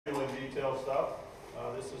detail stuff.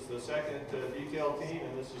 This is the second detail team,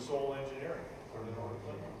 and this is sole engineering for the North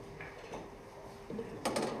Lake.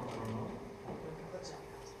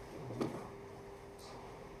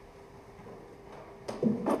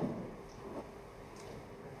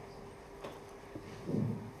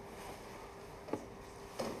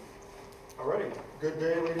 Alrighty, good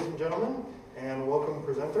day, ladies and gentlemen, and welcome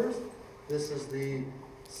presenters. This is the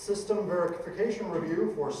system verification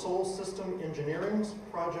review for Sole System Engineering's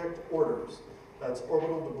project orders. That's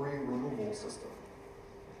orbital debris removal system.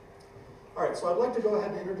 Alright, so I'd like to go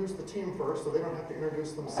ahead and introduce the team first so they don't have to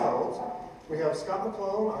introduce themselves. We have Scott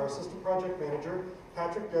McClellan, our assistant project manager,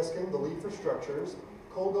 Patrick Deskin, the lead for structures,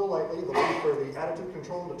 Colville Lightly, the lead for the attitude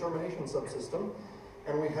control and determination subsystem,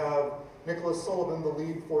 and we have Nicholas Sullivan, the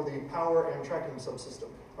lead for the power and tracking subsystem.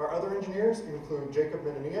 Our other engineers include Jacob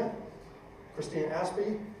Medania, Christine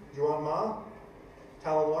Aspey, Juan Ma,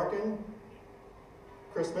 Talon Larkin,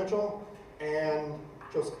 Chris Mitchell, and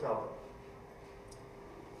Joseph Talbot.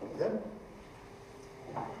 Good?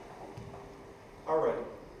 All right.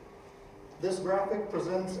 This graphic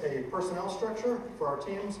presents a personnel structure for our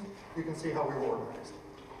teams. You can see how we were organized.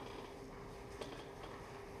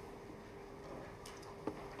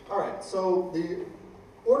 All right, so the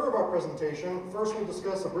order of our presentation, first we'll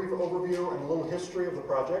discuss a brief overview and a little history of the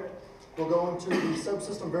project. We'll go into the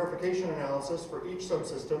subsystem verification analysis for each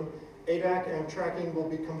subsystem. ADAC and tracking will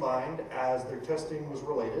be combined as their testing was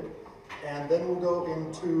related. And then we'll go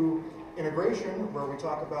into integration, where we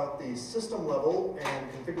talk about the system level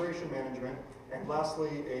and configuration management. And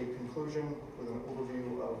lastly, a conclusion with an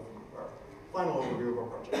overview of our final overview of our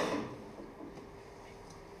project.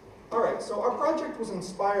 All right, so our project was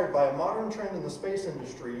inspired by a modern trend in the space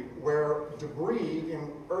industry where debris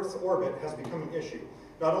in Earth's orbit has become an issue,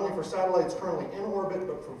 not only for satellites currently in orbit,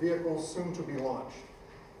 but for vehicles soon to be launched.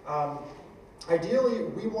 Ideally,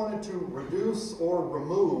 we wanted to reduce or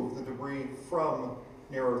remove the debris from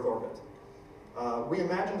near-Earth orbit. We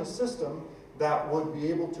imagined a system that would be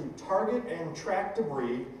able to target and track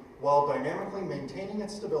debris while dynamically maintaining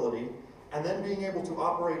its stability and then being able to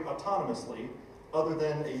operate autonomously, other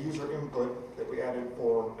than a user input that we added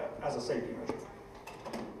for as a safety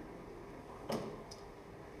measure.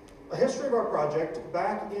 A history of our project.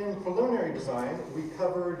 Back in preliminary design, we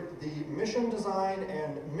covered the mission design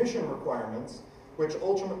and mission requirements, which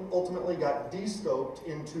ultimately got de-scoped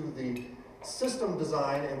into the system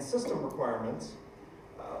design and system requirements.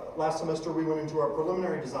 Last semester we went into our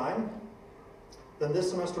preliminary design. Then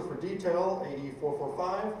this semester for detail, AE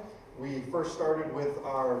 445, we first started with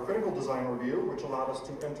our critical design review, which allowed us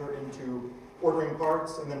to enter into ordering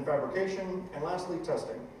parts and then fabrication, and lastly,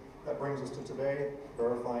 testing. That brings us to today,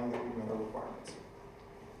 verifying that we met our requirements.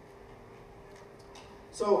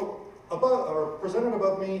 So, presented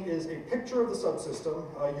above me is a picture of the subsystem.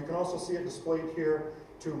 You can also see it displayed here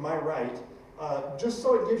to my right. Just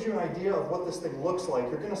so it gives you an idea of what this thing looks like,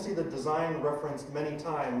 you're going to see the design referenced many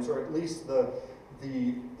times, or at least the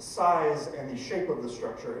size and the shape of the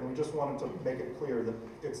structure, and we just wanted to make it clear that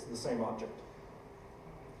it's the same object.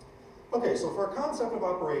 Okay, so for a concept of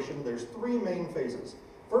operation, there's three main phases.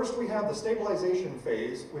 First, we have the stabilization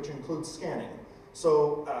phase, which includes scanning.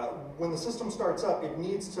 So when the system starts up, it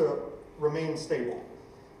needs to remain stable.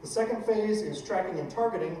 The second phase is tracking and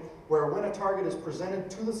targeting, where when a target is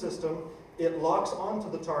presented to the system, it locks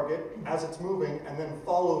onto the target as it's moving and then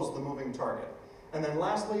follows the moving target. And then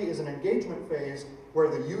lastly is an engagement phase where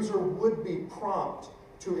the user would be prompt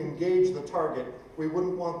to engage the target. We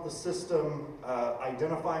wouldn't want the system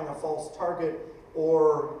identifying a false target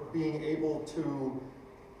or being able to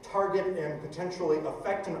target and potentially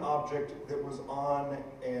affect an object that was on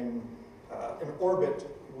an orbit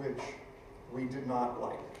which we did not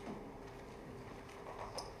like.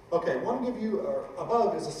 Okay, I want to give you,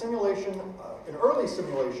 above is a simulation, an early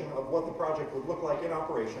simulation of what the project would look like in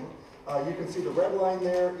operation. You can see the red line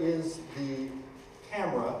there is the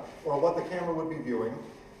camera, or what the camera would be viewing.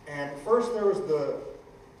 And first there was the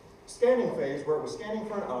scanning phase where it was scanning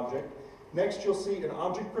for an object. Next you'll see an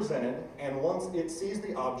object presented, and once it sees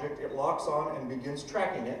the object, it locks on and begins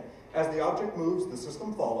tracking it. As the object moves, the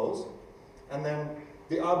system follows, and then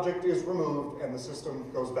the object is removed and the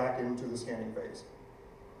system goes back into the scanning phase.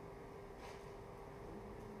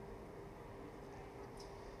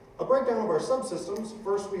 A breakdown of our subsystems.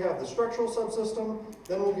 First we have the structural subsystem,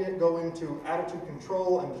 then we'll go into attitude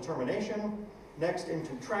control and determination, next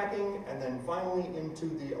into tracking, and then finally into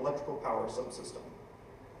the electrical power subsystem.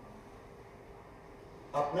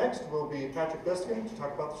 Up next will be Patrick Deskin to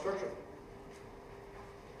talk about the structure.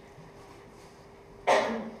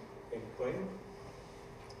 Thank you, Clayton.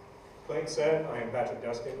 Clayton said, I am Patrick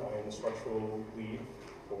Deskin. I am the structural lead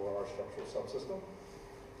for our structural subsystem.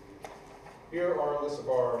 Here are a list of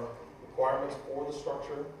our requirements for the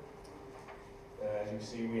structure. As you can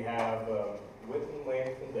see, we have width and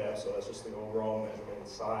length and depth, so that's just the overall measurement and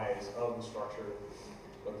size of the structure.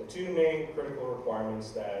 But the two main critical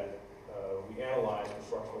requirements that we analyze for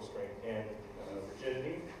structural strength and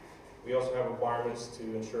rigidity. We also have requirements to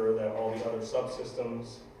ensure that all the other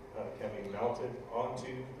subsystems can be mounted onto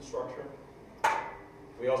the structure.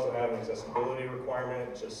 We also have an accessibility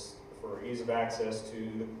requirement just for ease of access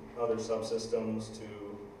to the other subsystems to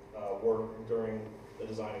work during the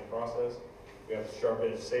designing process. We have sharp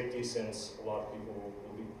edge safety, since a lot of people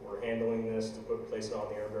were handling this to place it on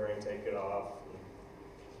the air bearing, take it off,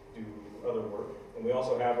 and do other work. And we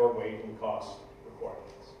also have our weight and cost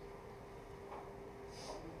requirements.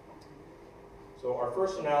 So our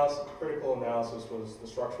first critical analysis was the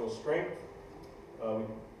structural strength. We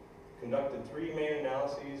conducted 3 main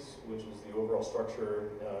analyses, which was the overall structure,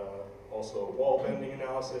 also a wall bending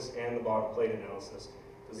analysis, and the bottom plate analysis,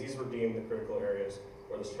 because these were deemed the critical areas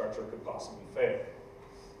where the structure could possibly fail.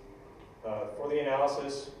 For the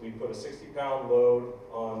analysis, we put a 60-pound load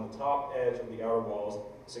on the top edge of the outer walls,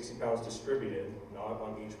 60 pounds distributed, not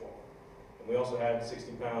on each wall. And we also had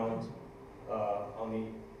 60 pounds on the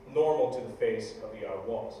normal to the face of the outer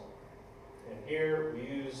walls. And here we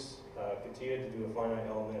use CATIA to do a finite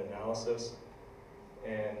element analysis.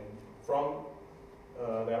 And from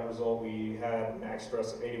that result, we had max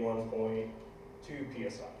stress of 81.2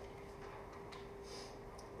 psi.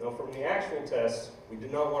 Now, from the actual test, we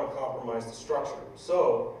did not want to compromise the structure.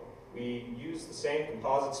 So we used the same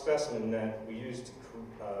composite specimen that we used to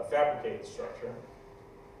fabricate the structure.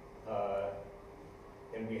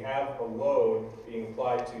 And we have a load being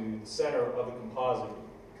applied to the center of the composite,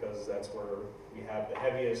 because that's where we have the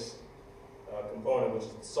heaviest component, which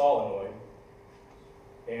is the solenoid.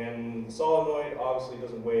 And the solenoid obviously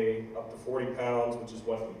doesn't weigh up to 40 pounds, which is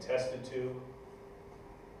what we tested to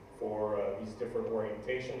for these different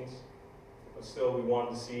orientations. But still, we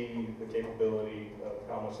wanted to see the capability of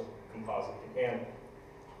how much a composite can handle.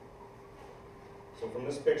 So from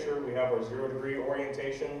this picture, we have our 0-degree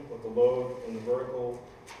orientation with the load in the vertical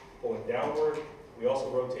pulling downward. We also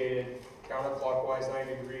rotated counterclockwise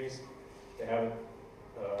 90 degrees to have it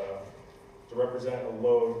to represent a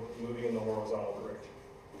load moving in the horizontal direction.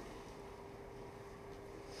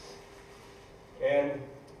 And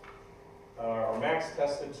our max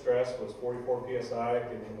tested stress was 44 psi,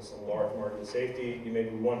 giving us a large margin of safety. You may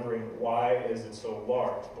be wondering, why is it so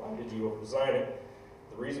large? Why did you over-design it?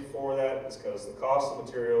 The reason for that is because the cost of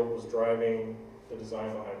material was driving the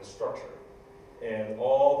design behind the structure. And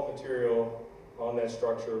all the material on that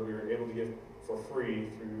structure we were able to get for free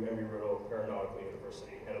through Embry-Riddle Aeronautical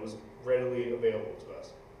University, and it was readily available to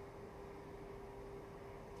us.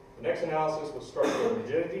 The next analysis was structural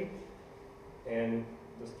rigidity, and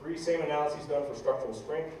the 3 same analyses done for structural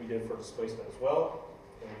strength we did for displacement as well.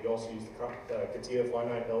 And we also used the CATIA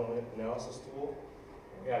finite element analysis tool.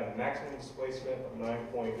 We had a maximum displacement of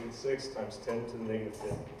 9.86 times 10 to the negative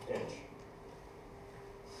 5th inch.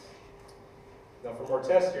 Now from our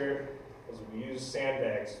test here, as we used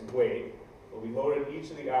sandbags to weight, but we loaded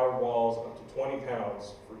each of the outer walls up to 20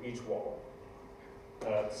 pounds for each wall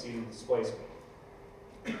to see the displacement.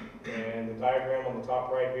 And the diagram on the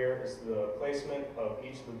top right here is the placement of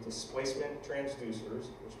each of the displacement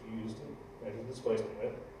transducers, which we used to measure displacement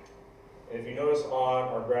with. And if you notice on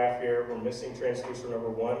our graph here, we're missing transducer number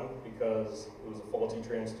 1 because it was a faulty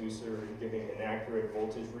transducer giving inaccurate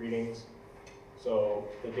voltage readings. So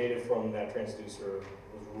the data from that transducer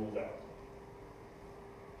was ruled out.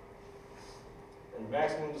 And the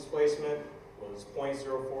maximum displacement was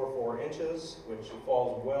 0.044 inches, which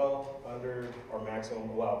falls well under our maximum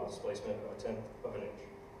allowable displacement of 1/10 of an inch.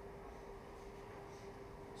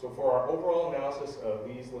 So for our overall analysis of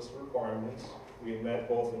these listed requirements, we have met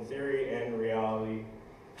both in theory and reality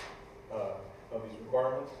of these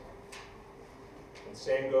requirements. And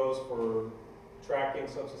same goes for tracking,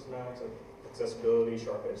 subsystem accessibility,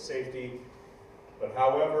 sharp edge safety. But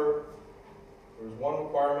however, there was one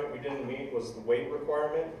requirement we didn't meet, was the weight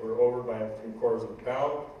requirement. We're over by 3/4 of a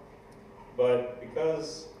pound. But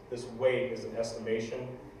because this weight is an estimation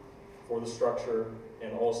for the structure,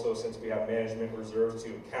 and also since we have management reserves to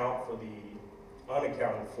account for the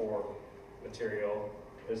unaccounted for material,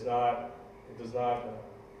 it does not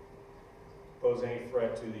pose any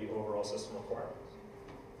threat to the overall system requirements.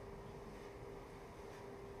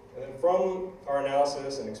 And then from our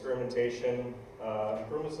analysis and experimentation,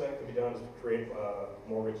 improvements that could be done is to create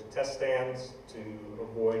more rigid test stands to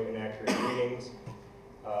avoid inaccurate readings.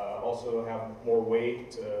 Also have more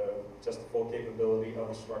weight to test the full capability of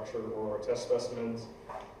the structure or test specimens.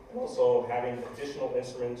 And also having additional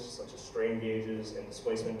instruments such as strain gauges and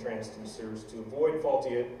displacement transducers to avoid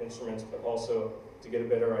faulty instruments, but also to get a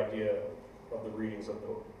better idea of the readings of the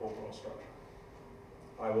overall structure.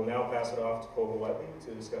 I will now pass it off to Koga Whitley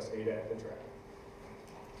to discuss ADAC and tracking.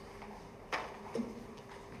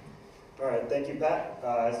 All right, thank you, Pat.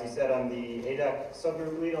 As you said, I'm the ADAC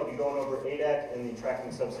subgroup lead. I'll be going over ADAC and the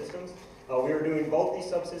tracking subsystems. We are doing both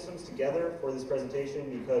these subsystems together for this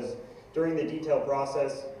presentation because during the detailed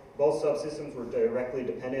process, both subsystems were directly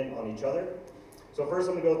dependent on each other. So first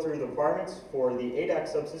I'm going to go through the requirements. For the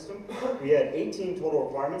ADAC subsystem, we had 18 total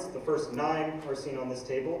requirements. The first 9 are seen on this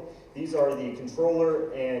table. These are the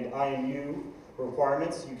controller and IMU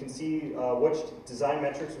requirements. You can see which design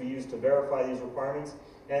metrics we use to verify these requirements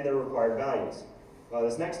and their required values.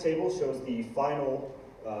 This next table shows the final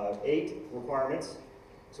 8 requirements.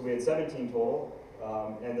 So we had 17 total,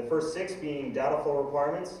 and the first 6 being data flow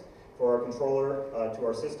requirements for our controller to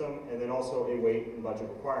our system, and then also a weight and budget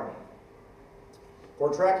requirement.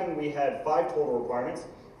 For tracking, we had 5 total requirements,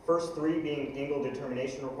 first 3 being angle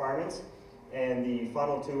determination requirements, and the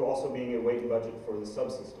final 2 also being a weight and budget for the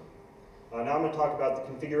subsystem. Now I'm going to talk about the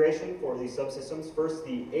configuration for these subsystems. First,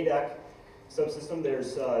 the ADAC subsystem,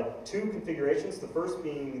 there's 2 configurations, the first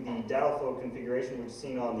being the data flow configuration, which is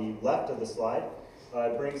seen on the left of the slide.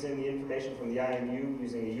 It brings in the information from the IMU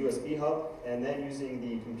using a USB hub, and then using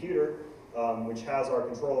the computer, which has our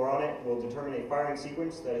controller on it, will determine a firing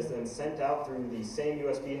sequence that is then sent out through the same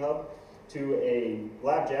USB hub to a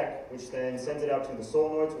lab jack, which then sends it out to the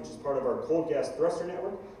solenoids, which is part of our cold gas thruster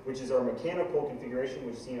network, which is our mechanical configuration,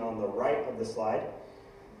 which is seen on the right of the slide.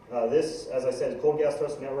 This, as I said, is cold gas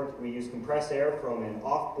thruster network. We use compressed air from an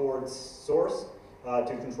off-board source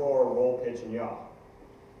to control our roll, pitch, and yaw.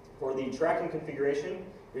 For the tracking configuration,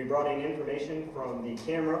 we brought in information from the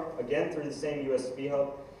camera, again through the same USB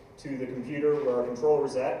hub, to the computer where our controller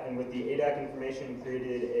was at, and with the ADAC information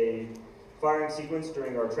created a firing sequence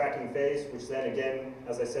during our tracking phase, which then again,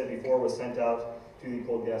 as I said before, was sent out to the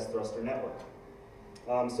cold gas thruster network.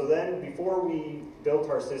 So then, before we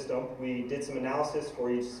built our system, we did some analysis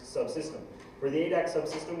for each subsystem. For the ADAC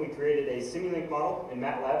subsystem, we created a Simulink model in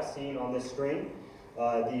MATLAB, seen on this screen.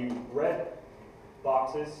 The red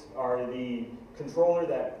boxes are the controller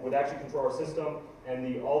that would actually control our system,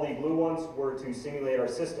 and all the blue ones were to simulate our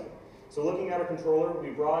system. So looking at our controller,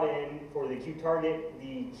 we brought in, for the Q target,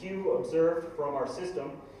 the Q observed from our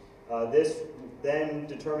system. This then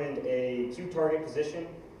determined a Q target position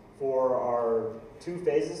for our 2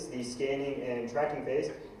 phases, the scanning and tracking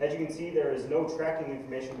phase. As you can see, there is no tracking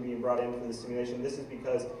information being brought in for the simulation. This is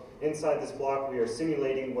because inside this block, we are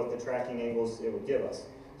simulating what the tracking angles it would give us.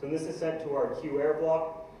 So this is sent to our Q air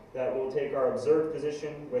block that will take our observed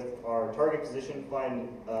position with our target position, find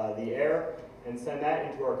the air, and send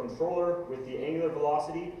that into our controller with the angular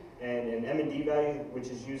velocity and an M&D value, which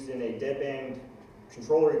is used in a deadband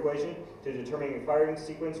controller equation to determine a firing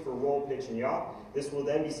sequence for roll, pitch, and yaw. This will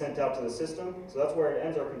then be sent out to the system. So that's where it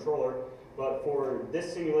ends our controller. But for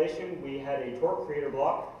this simulation, we had a torque creator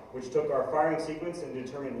block, which took our firing sequence and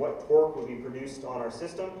determined what torque would be produced on our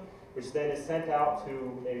system, which then is sent out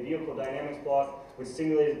to a vehicle dynamics block, which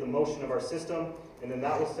simulated the motion of our system, and then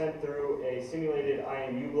that was sent through a simulated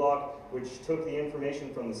IMU block, which took the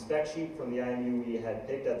information from the spec sheet from the IMU we had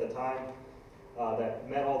picked at the time that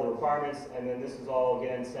met all the requirements, and then this is all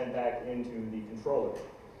again sent back into the controller.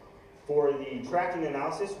 For the tracking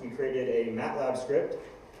analysis, we created a MATLAB script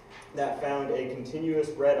that found a continuous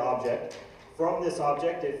red object. From this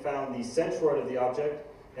object, it found the centroid of the object,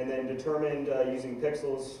 and then determined using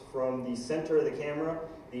pixels from the center of the camera,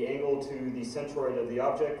 the angle to the centroid of the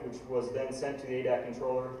object, which was then sent to the ADAC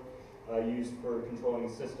controller used for controlling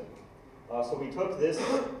the system. So we took this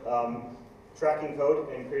tracking code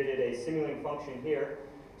and created a Simulink function here.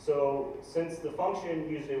 So since the function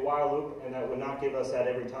used a while loop and that would not give us at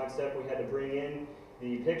every time step, we had to bring in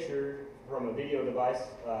the picture from a video device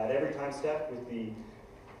at every time step with the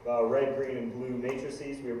red, green, and blue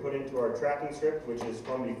matrices we were put into our tracking script, which is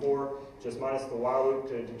from before, just minus the while loop,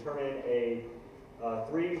 to determine a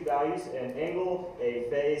 3 values, an angle, a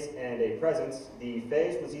phase, and a presence. The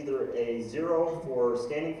phase was either a 0 for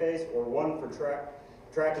scanning phase or 1 for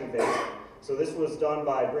tracking phase. So this was done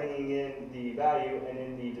by bringing in the value, and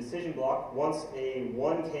in the decision block, once a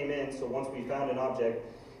 1 came in, so once we found an object,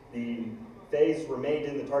 the phase remained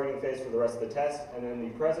in the targeting phase for the rest of the test, and then the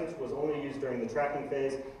presence was only used during the tracking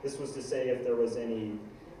phase. This was to say if there was an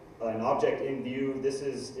object in view. This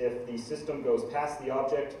is if the system goes past the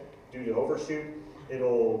object due to overshoot,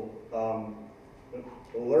 it'll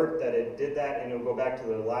alert that it did that, and it'll go back to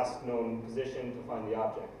the last known position to find the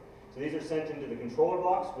object. So these are sent into the controller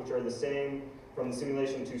blocks, which are the same from the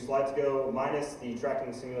simulation 2 slides ago, minus the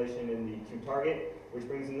tracking simulation in the QTarget, which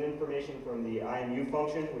brings in information from the IMU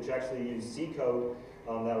function, which actually used C code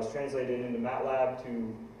that was translated into MATLAB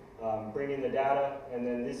to bring in the data, and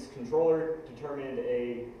then this controller determined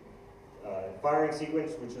a firing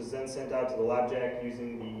sequence, which was then sent out to the lab jack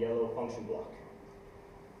using the yellow function block.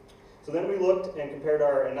 So then we looked and compared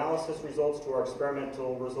our analysis results to our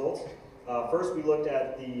experimental results. First, we looked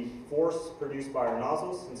at the force produced by our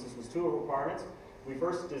nozzles, since this was 2 requirements. We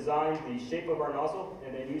first designed the shape of our nozzle,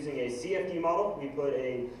 and then using a CFD model, we put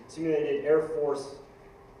a simulated air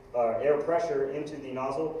pressure into the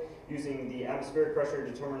nozzle, using the atmospheric pressure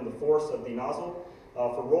to determine the force of the nozzle.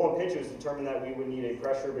 For roll and pitch, it was determined that we would need a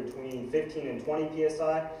pressure between 15 and 20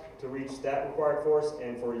 psi to reach that required force,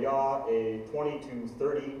 and for yaw, a 20 to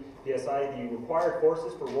 30 psi. The required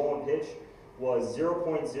forces for roll and pitch was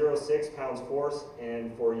 0.06 pounds force,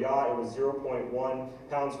 and for yaw, it was 0.1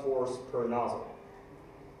 pounds force per nozzle.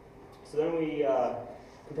 So then we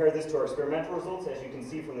compared this to our experimental results. As you can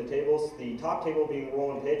see from the tables, the top table being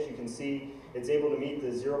roll and pitch, you can see it's able to meet the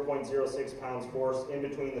 0.06 pounds force in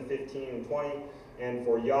between the 15 and 20. And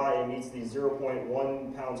for yaw, it meets the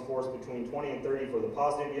 0.1 pounds force between 20 and 30 for the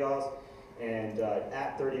positive yaws, and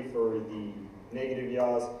at 30 for the negative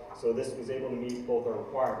yaws. So this was able to meet both our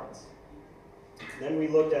requirements. Then we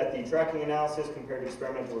looked at the tracking analysis compared to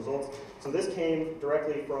experimental results. So this came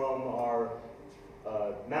directly from our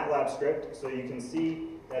MATLAB script. So you can see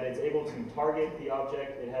that it's able to target the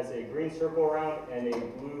object. It has a green circle around and a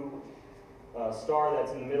blue star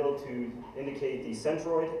that's in the middle to indicate the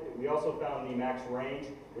centroid. We also found the max range,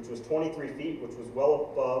 which was 23 feet, which was well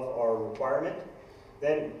above our requirement.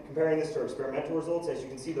 Then comparing this to our experimental results, as you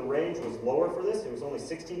can see, the range was lower for this. It was only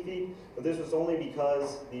 16 feet, but this was only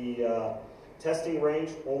because the testing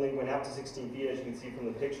range only went out to 16 feet. As you can see from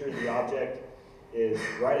the picture, the object is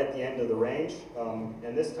right at the end of the range.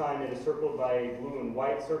 And this time it is circled by a blue and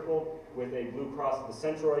white circle with a blue cross at the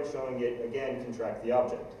centroid, showing it, again, can track the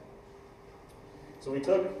object. So we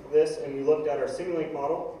took this and we looked at our Simulink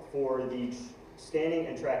model for the scanning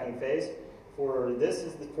and tracking phase. For this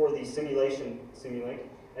is for the simulation Simulink.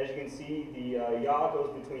 As you can see, the yaw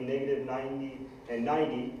goes between negative 90 and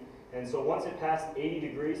 90. And so once it passed 80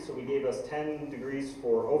 degrees, so we gave us 10 degrees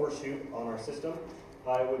for overshoot on our system,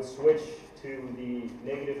 it would switch to the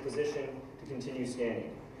negative position to continue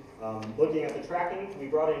scanning. Looking at the tracking, we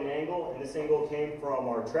brought in an angle, and this angle came from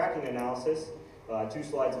our tracking analysis 2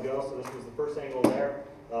 slides ago. So this was the first angle there.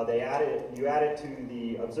 You add it to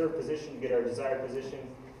the observed position to get our desired position,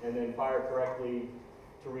 and then fire correctly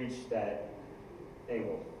to reach that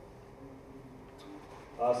angle.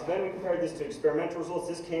 So then we compared this to experimental results.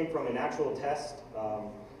 This came from an actual test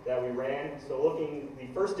that we ran. So the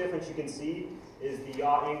first difference you can see is the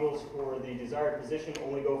yaw angles for the desired position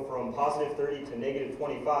only go from positive 30 to negative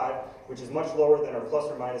 25, which is much lower than our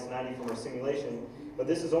plus or minus 90 from our simulation. But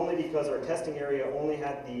this is only because our testing area only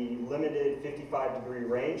had the limited 55-degree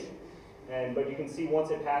range. But you can see once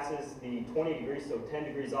it passes the 20 degrees, so 10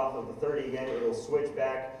 degrees off of the 30 again, it'll switch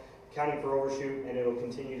back, counting for overshoot, and it'll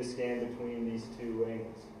continue to scan between these 2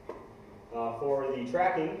 angles. For the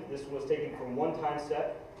tracking, this was taken from 1 time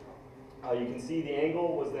step. You can see the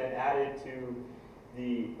angle was then added to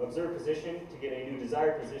the observed position to get a new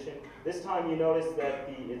desired position. This time you notice that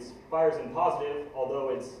it fires in positive, although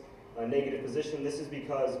it's a negative position. This is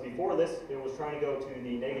because before this, it was trying to go to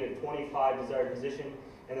the negative 25 desired position,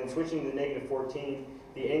 and then switching to negative 14,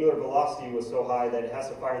 the angular velocity was so high that it has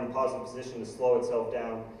to fire in the positive position to slow itself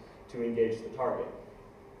down to engage the target.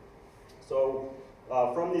 So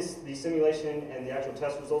from the simulation and the actual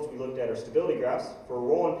test results, we looked at our stability graphs. For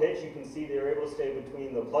roll and pitch, you can see they were able to stay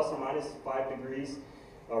between the plus or minus 5 degrees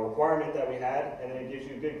requirement that we had, and then it gives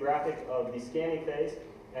you a good graphic of the scanning phase.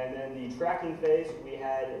 And then the tracking phase, we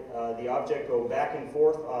had the object go back and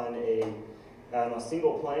forth on a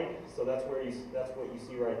single plane. So that's what you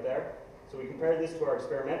see right there. So we compared this to our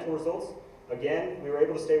experimental results. Again, we were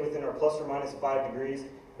able to stay within our plus or minus 5 degrees.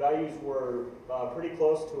 Values were pretty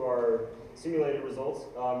close to our simulated results.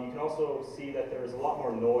 You can also see that there is a lot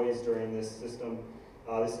more noise during this system.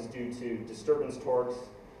 This is due to disturbance torques.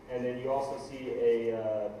 And then you also see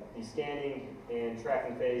the scanning and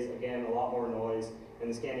tracking phase, again, a lot more noise. And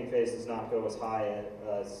the scanning phase does not go as high at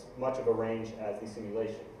as much of a range as the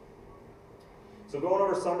simulation. So going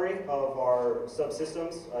over a summary of our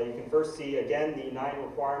subsystems, you can first see, again, the 9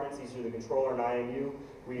 requirements. These are the controller and IMU.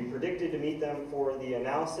 We predicted to meet them for the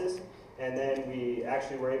analysis, and then we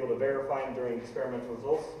actually were able to verify them during experimental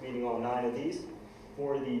results, meeting all 9 of these.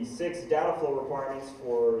 For the 6 data flow requirements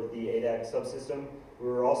for the ADAC subsystem, we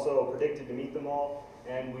were also predicted to meet them all,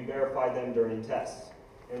 and we verified them during tests.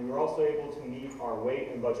 and we were also able to meet our weight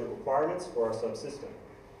and budget requirements for our subsystem.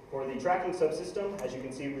 For the tracking subsystem, as you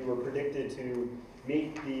can see, we were predicted to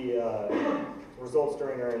meet the results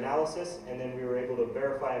during our analysis, and then we were able to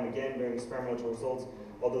verify them again during experimental results.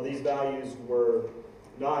 Although these values were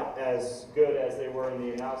not as good as they were in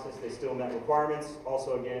the analysis, they still met requirements.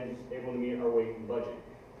 Also, again, able to meet our weight and budget.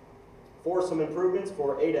 For some improvements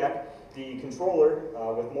for ADAC, the controller,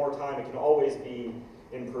 with more time, it can always be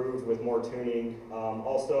improved with more tuning.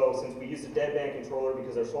 Also, since we used a deadband controller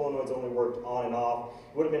because our solenoids only worked on and off,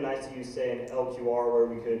 it would have been nice to use, say, an LQR where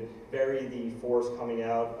we could vary the force coming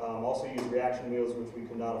out. Also use reaction wheels, which we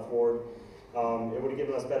could not afford. It would have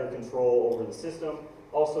given us better control over the system.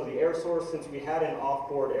 Also, the air source, since we had an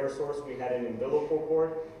off-board air source, we had an umbilical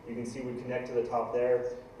cord. You can see we connect to the top there.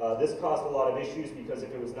 This caused a lot of issues because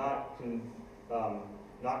if it was not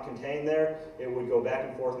contained there, it would go back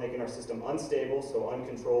and forth, making our system unstable, so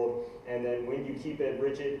uncontrolled. And then when you keep it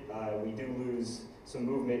rigid, we do lose some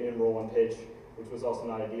movement in roll and pitch, which was also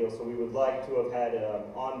not ideal. So we would like to have had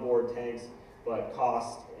onboard tanks, but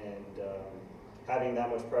cost and having that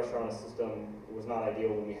much pressure on a system was not ideal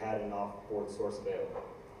when we had an off-board source available.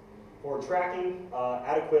 For tracking,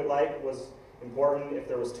 adequate light was important. If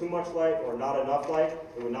there was too much light or not enough light,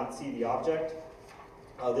 it would not see the object.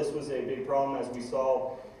 This was a big problem, as we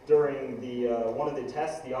saw during the one of the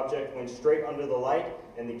tests. The object went straight under the light,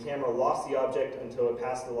 and the camera lost the object until it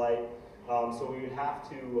passed the light. So we would have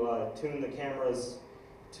to tune the cameras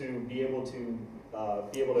to be able to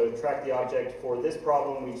track the object. For this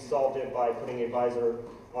problem, we solved it by putting a visor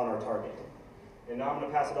on our target. And now I'm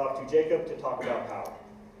going to pass it off to Jacob to talk about power.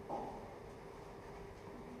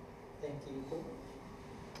 Thank you.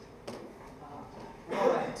 All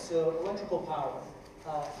right, so electrical power.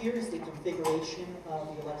 Here is the configuration of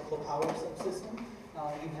the electrical power subsystem.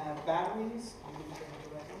 You have batteries.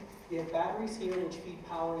 You have batteries here which feed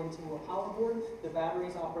power into a power board. The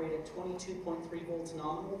batteries operate at 22.3 volts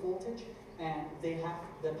nominal voltage, and the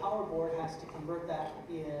power board has to convert that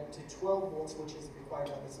to 12 volts, which is required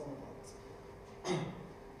by the solenoids.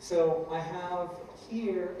 So I have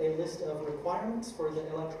here a list of requirements for the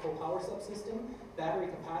electrical power subsystem. Battery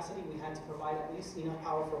capacity, we had to provide at least enough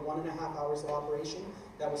power for 1.5 hours of operation.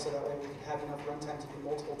 That was so that way we could have enough runtime to do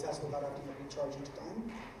multiple tests without having to recharge each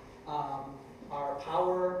time. Our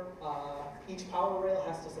power, each power rail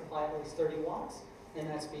has to supply at least 30 watts, and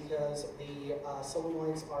that's because the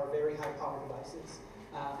solenoids are very high power devices.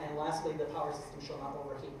 And lastly, the power system shall not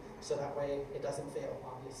overheat, so that way it doesn't fail,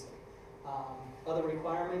 obviously. Other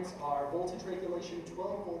requirements are voltage regulation,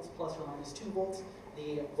 12 volts plus or minus 2 volts.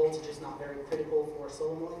 The voltage is not very critical for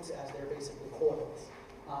solenoids as they're basically coils.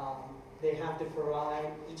 They have to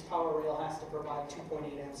provide, each power rail has to provide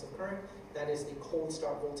 2.8 amps of current. That is the cold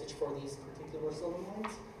start voltage for these particular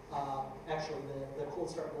solenoids. Actually, the cold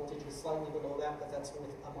start voltage is slightly below that, but that's with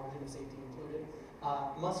a margin of safety included.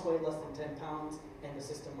 Must weigh less than 10 pounds, and the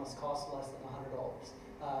system must cost less than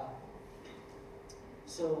 $100.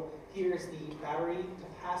 So here's the battery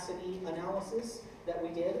capacity analysis that we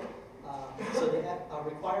did. So the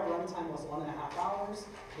required runtime was 1.5 hours.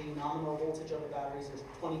 The nominal voltage of the batteries is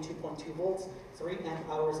 22.2 volts, 3 amp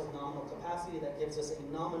hours of nominal capacity. That gives us a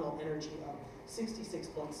nominal energy of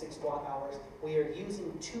 66.6 watt hours. We are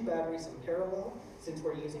using 2 batteries in parallel. Since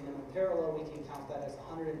we're using them in parallel, we can count that as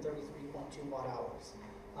 133.2 watt hours.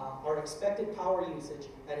 Our expected power usage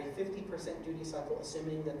at a 50% duty cycle,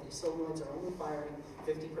 assuming that the solenoids are only firing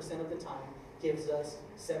 50% of the time, gives us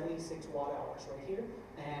 76 watt hours right here,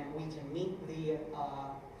 and we can meet the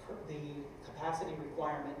capacity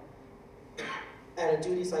requirement at a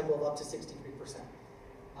duty cycle of up to 63%.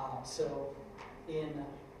 So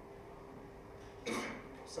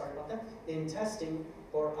sorry about that. In testing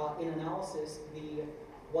or in analysis, the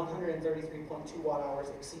 133.2 watt hours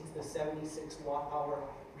exceeds the 76 watt hour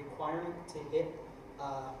requirement to hit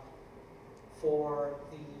for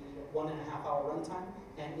the 1.5 hour runtime.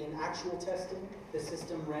 And in actual testing, the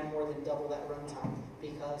system ran more than double that runtime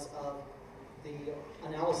because of the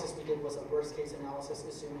analysis we did was a worst case analysis,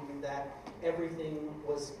 assuming that everything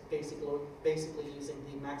was basically using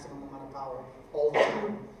the maximum amount of power all the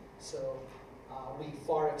time. So we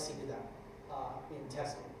far exceeded that in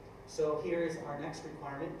testing. So here's our next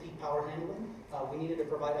requirement, peak power handling. We needed to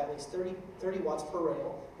provide at least 30 watts per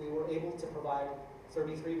rail. We were able to provide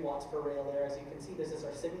 33 watts per rail there. As you can see, this is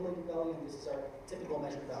our simulated value, and this is our typical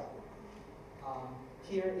measured value.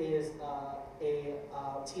 Here is a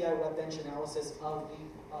TI web bench analysis of the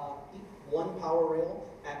one power rail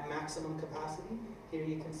at maximum capacity. Here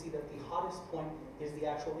you can see that the hottest point is the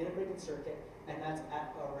actual integrated circuit, and that's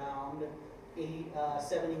at around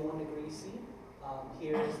 71 degrees C.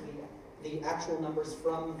 Here is the the actual numbers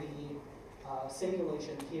from the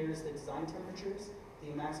simulation. Here's the design temperatures,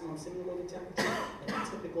 the maximum simulated temperature, and the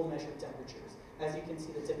typical measured temperatures. As you can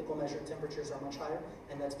see, the typical measured temperatures are much higher,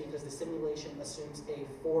 and that's because the simulation assumes a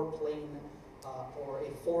four-plane or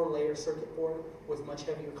a four-layer circuit board with much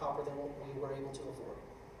heavier copper than what we were able to afford.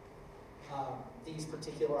 These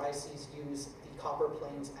particular ICs use the copper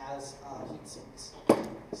planes as heat sinks.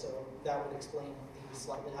 So that would explain the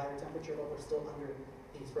slightly higher temperature, but we're still under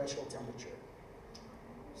the threshold temperature.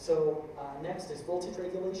 So next is voltage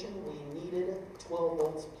regulation. We needed 12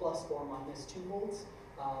 volts plus or minus 2 volts.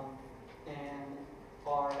 And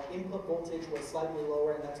our input voltage was slightly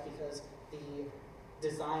lower, and that's because the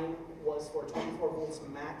design was for 24 volts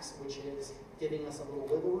max, which is giving us a little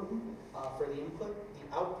wiggle room for the input. The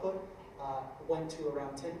output went to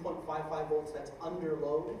around 10.55 volts, that's under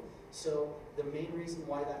load. So the main reason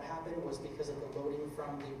why that happened was because of the loading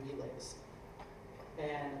from the relays.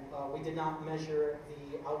 And we did not measure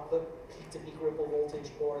the output peak-to-peak ripple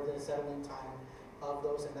voltage or the settling time of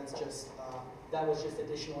those, and that's just, that was just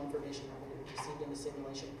additional information that we received in the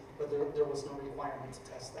simulation, but there was no requirement to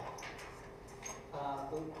test that.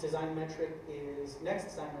 Next design metric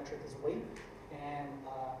is weight, and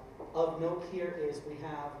of note here is we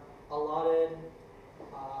have allotted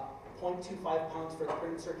 0.25 pounds for the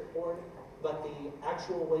printed circuit board, but the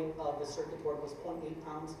actual weight of the circuit board was 0.8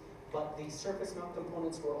 pounds, but the surface mount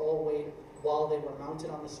components were all weighed while they were mounted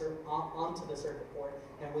on onto the circuit board,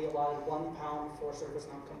 and we allotted 1 pound for surface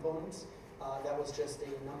mount components. That was just a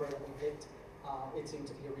number that we picked. It seemed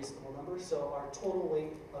to be a reasonable number. So our total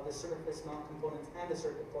weight of the surface mount components and the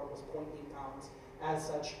circuit board was 0.8 pounds. As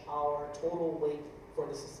such, our total weight for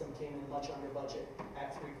the system came in much under budget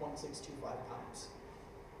at 3.625 pounds.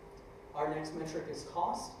 Our next metric is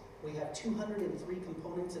cost. We have 203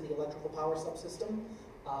 components in the electrical power subsystem.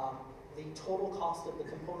 The total cost of the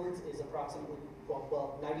components is approximately,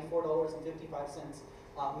 well, $94.55.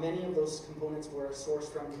 Many of those components were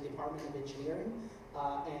sourced from the Department of Engineering,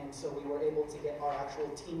 and so we were able to get our actual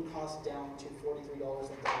team cost down to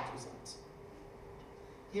 $43.32.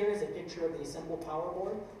 Here is a picture of the assembled power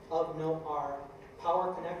board. Of note are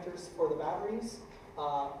power connectors for the batteries,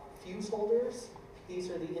 fuse holders. These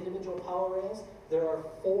are the individual power rails. There are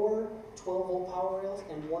 4 12-volt power rails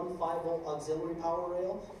and 1 5-volt auxiliary power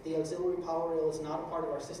rail. The auxiliary power rail is not a part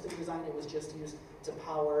of our system design. It was just used to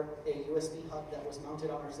power a USB hub that was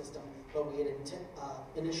mounted on our system, but we had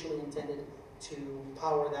initially intended to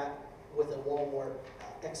power that with a wall wart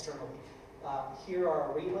externally. Here are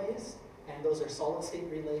our relays, and those are solid-state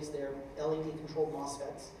relays. They're LED-controlled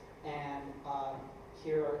MOSFETs, and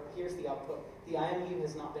here's the output. The IMU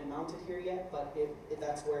has not been mounted here yet, but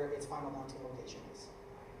that's where its final mounting location is.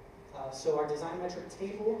 So our design metric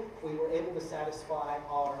table, we were able to satisfy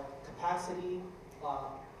our capacity,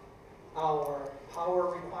 our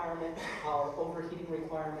power requirement, our overheating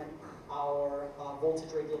requirement, our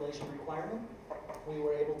voltage regulation requirement. We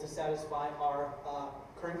were able to satisfy our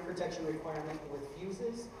current protection requirement with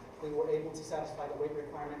fuses. We were able to satisfy the weight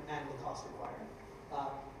requirement and the cost requirement.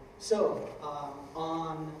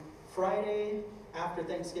 On Friday after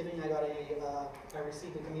Thanksgiving, I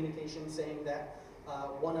received a communication saying that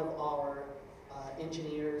one of our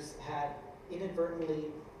engineers had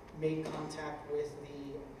inadvertently made contact with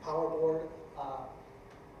the power board,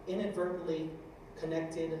 inadvertently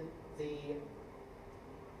connected the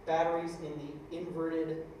batteries in the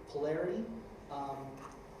inverted polarity.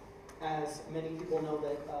 As many people know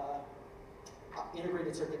that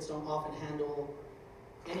integrated circuits don't often handle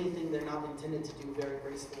anything they're not intended to do very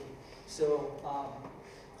gracefully. So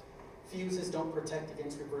fuses don't protect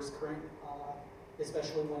against reverse current,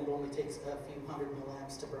 especially when it only takes a few hundred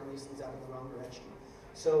milliamps to burn these things out in the wrong direction.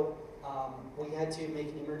 So we had to make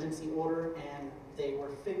an emergency order, and they were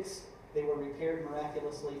fixed. They were repaired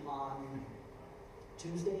miraculously on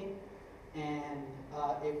Tuesday, and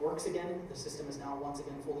it works again. The system is now once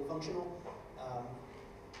again fully functional.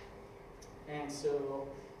 And so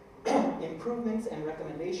improvements and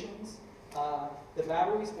recommendations. The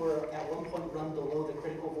batteries were at one point run below the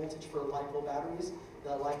critical voltage for LiPo batteries. The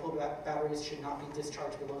LiPo batteries should not be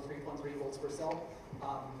discharged below 3.3 volts per cell.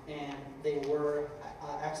 And they were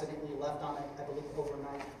accidentally left on it, I believe,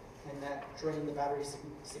 overnight, and that drained the batteries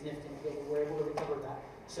significantly. We were able to recover that.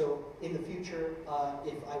 So in the future,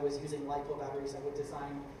 if I was using LiPo batteries, I would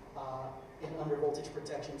design an under voltage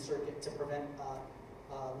protection circuit to prevent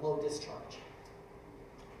low discharge.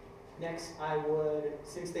 Next, I would,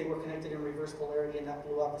 since they were connected in reverse polarity and that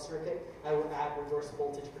blew out the circuit, I would add reverse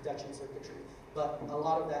voltage protection circuitry. But a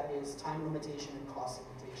lot of that is time limitation and cost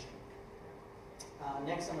limitation.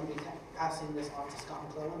 Next, I'm going to be passing this off to Scott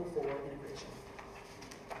McClellan for integration.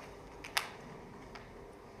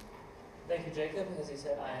 Thank you, Jacob. As he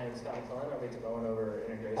said, I am Scott McClellan. I'll be going over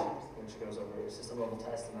integration, which goes over system level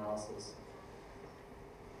test analysis.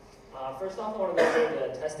 First off, I want to go over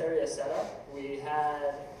the test area setup. We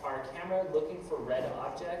had our camera looking for red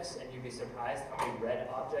objects, and you'd be surprised how many red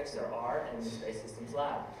objects there are in the Space Systems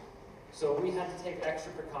Lab. So we had to take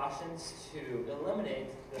extra precautions to eliminate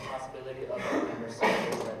the possibility of our camera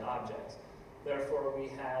seeing those red objects. Therefore, we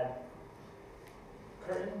had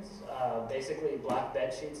curtains, basically black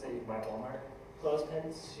bed sheets that you buy at Walmart,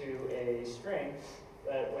 clothespins to a string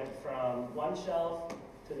that went from one shelf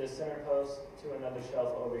to the center post to another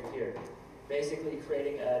shelf over here, basically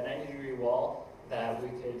creating a 90-degree wall that we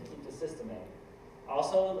could keep the system in.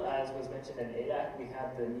 Also, as was mentioned in ADAC, we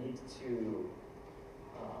had the need to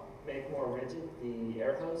make more rigid the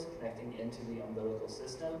air hose connecting into the umbilical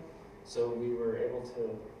system. So we were able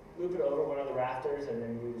to loop it over one of the rafters and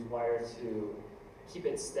then use wire to keep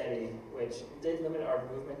it steady, which did limit our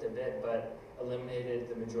movement a bit, but eliminated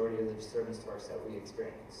the majority of the disturbance torques that we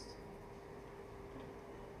experienced.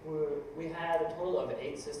 We had a total of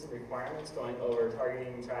 8 system requirements going over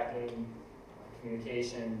targeting, tracking,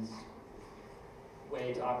 communications,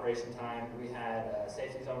 weight, operation time. We had a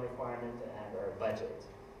safety zone requirement and our budget.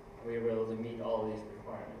 We were able to meet all of these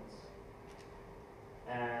requirements.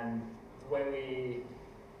 And the way we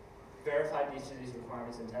verified each of these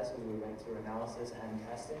requirements in tests was we went through analysis and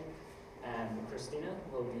testing. And Christina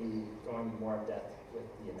will be going more in depth with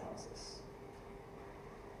the analysis.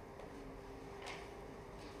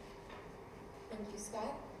 Thank you,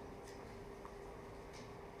 Scott.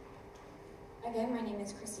 Again, my name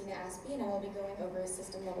is Christina Aspie, and I will be going over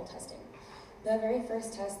system level testing. The very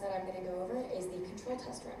first test that I'm going to go over is the control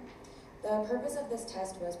test run. The purpose of this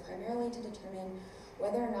test was primarily to determine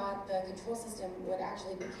whether or not the control system would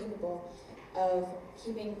actually be capable of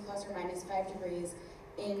keeping plus or minus 5 degrees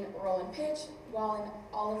in roll and pitch, while in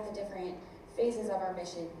all of the different phases of our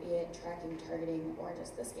mission, be it tracking, targeting, or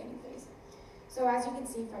just the scanning phase. So as you can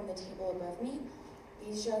see from the table above me,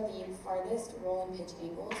 these show the farthest roll and pitch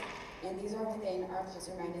angles, and these are within our plus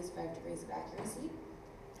or minus 5 degrees of accuracy.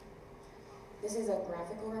 This is a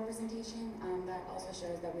graphical representation that also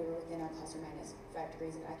shows that we were within our plus or minus 5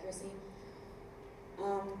 degrees of accuracy.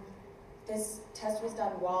 This test was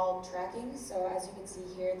done while tracking, so as you can see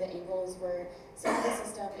here, the angles were set to the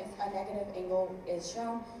system. If a negative angle is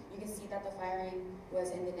shown, you can see that the firing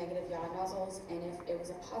was in the negative yaw nozzles, and if it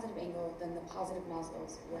was a positive angle, then the positive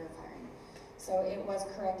nozzles were firing. So it was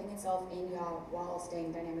correcting itself in yaw while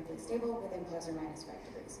staying dynamically stable within plus or minus 5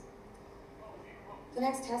 degrees. The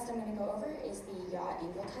next test I'm going to go over is the yaw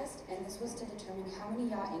angle test, and this was to determine how many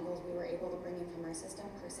yaw angles we were able to bring in from our system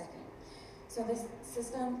per second. So this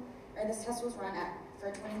test was run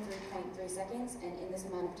for 23.3 seconds, and in this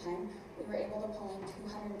amount of time, we were able to pull in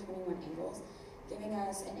 221 angles, giving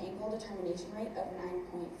us an angle determination rate of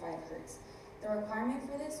 9.5 hertz. The requirement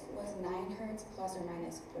for this was 9 hertz plus or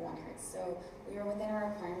minus 1 hertz, so we were within our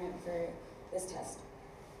requirement for this test.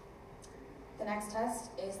 The next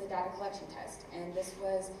test is the data collection test, and this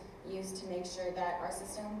was used to make sure that our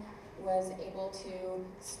system was able to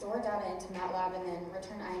store data into MATLAB and then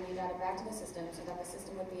return IMU data back to the system so that the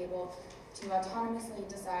system would be able to autonomously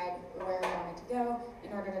decide where it wanted to go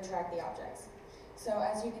in order to track the objects. So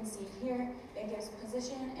as you can see here, it gives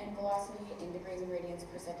position and velocity in degrees and radians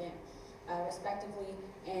per second, respectively,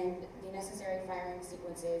 and the necessary firing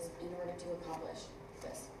sequences in order to accomplish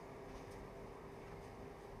this.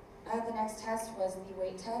 The next test was the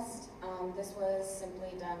weight test. This was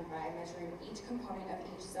simply done by measuring each component of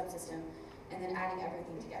each subsystem and then adding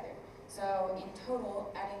everything together. So in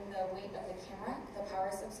total, adding the weight of the camera, the power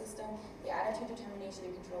subsystem, the attitude, determination,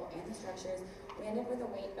 and control, and the structures, we ended with a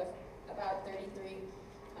weight of about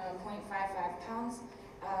 33.55 pounds.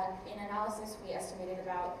 In analysis, we estimated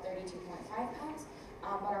about 32.5 pounds,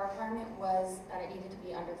 but our requirement was that it needed to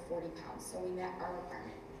be under 40 pounds, so we met our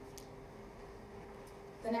requirement.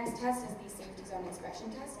 The next test is the safety zone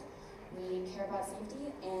inspection test. We care about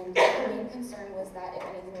safety, and the main concern was that if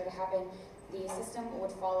anything were to happen, the system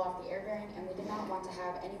would fall off the air bearing, and we did not want to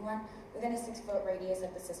have anyone within a 6-foot radius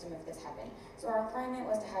of the system if this happened. So our requirement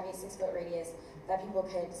was to have a 6-foot radius that people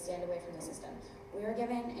could stand away from the system. We were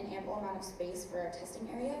given an ample amount of space for our testing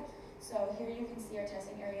area. So here you can see our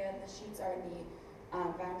testing area. The sheets are the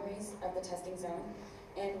boundaries of the testing zone,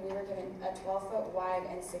 and we were given a 12-foot wide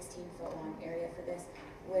and 16-foot long area for this,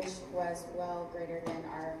 which was well greater than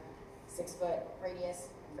our 6-foot radius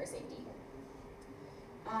for safety.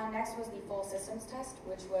 Next was the full systems test,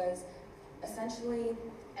 which was essentially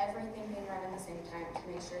everything being run at the same time to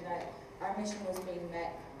make sure that our mission was being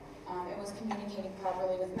met. It was communicating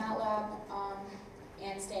properly with MATLAB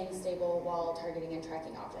and staying stable while targeting and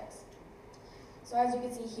tracking objects. So as you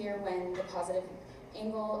can see here, when the positive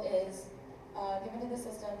angle is given to the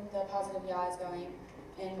system, the positive yaw is going,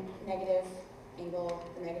 and negative angle,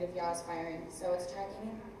 the negative yaw is firing. So it's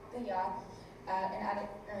tracking the yaw at an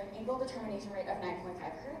angle determination rate of 9.5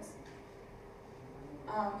 hertz.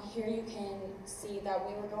 Here you can see that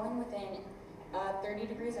we were going within 30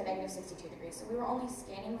 degrees and negative 62 degrees. So we were only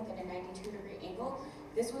scanning within a 92-degree angle.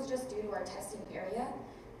 This was just due to our testing area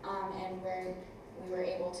and where we were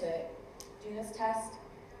able to do this test.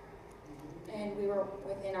 And we were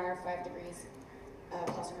within our 5 degrees,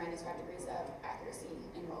 plus or minus 5 degrees of accuracy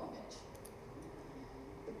in roll and pitch.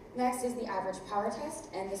 Next is the average power test,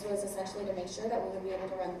 and this was essentially to make sure that we would be able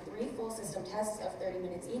to run 3 full system tests of 30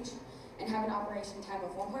 minutes each and have an operation time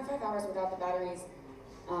of 1.5 hours without the batteries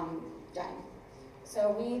dying. So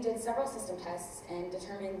we did several system tests and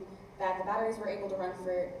determined that the batteries were able to run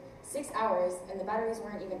for 6 hours, and the batteries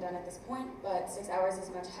weren't even done at this point, but 6 hours is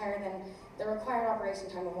much higher than the required operation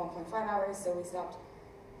time of 1.5 hours, so we stopped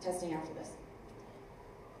testing after this.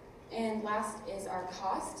 And last is our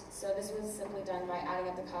cost. So this was simply done by adding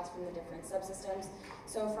up the cost from the different subsystems.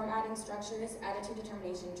 So from adding structures, attitude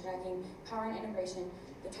determination, tracking, power and integration,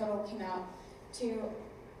 the total came out to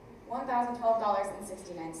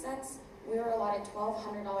 $1,012.69. We were allotted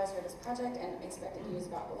 $1,200 for this project and expected to use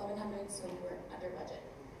about $1,100, so we were under budget.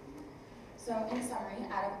 So in summary,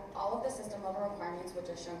 out of all of the system level requirements, which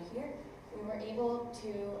are shown here, we were able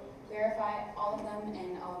to verify all of them,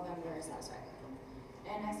 and all of them were satisfied.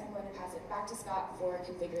 And next I'm going to pass it back to Scott for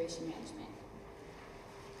configuration management.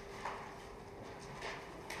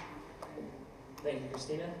 Thank you,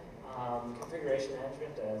 Christina. Configuration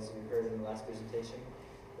management, as we heard in the last presentation,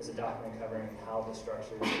 is a document covering how the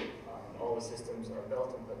structures, all the systems are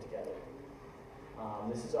built and put together.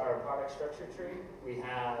 This is our product structure tree. We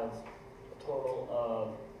have a total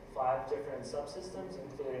of 5 different subsystems,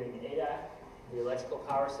 including ADAC, the electrical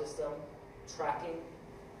power system, tracking,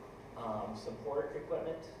 support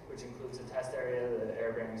equipment, which includes the test area, the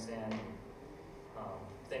air bearing stand,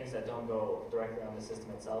 things that don't go directly on the system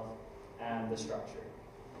itself, and the structure.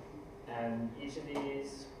 And each of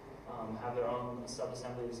these have their own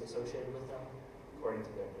sub-assemblies associated with them according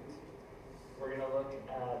to their needs. We're going to look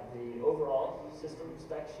at the overall system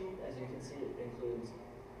spec sheet. As you can see, it includes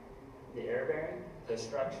the air bearing, the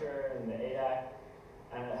structure, and the ADAC,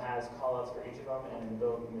 and it has callouts for each of them, and the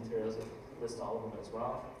bill of materials lists all of them as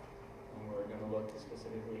well. And we're going to look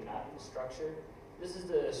specifically at the structure. This is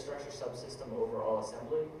the structure subsystem overall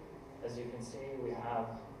assembly. As you can see, we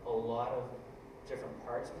have a lot of different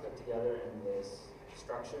parts put together in this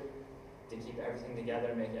structure to keep everything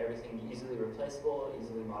together, make everything easily replaceable,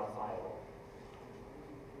 easily modifiable.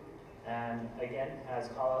 And again, has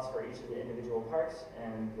callouts for each of the individual parts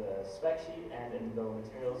and the spec sheet and in the bill of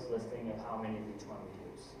materials listing of how many of each one we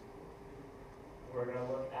use. We're going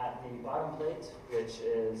to look at the bottom plate, which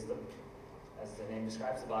is, as the name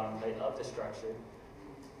describes, the bottom plate of the structure.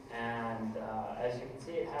 And as you can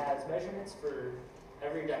see, it has measurements for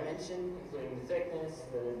every dimension, including the thickness,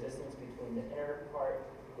 the distance between the inner part,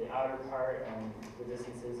 the outer part, and the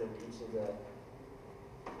distances of each of the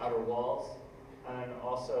outer walls. And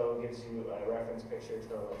also gives you a reference picture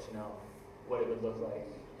to let you know what it would look like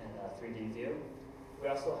in a 3D view. We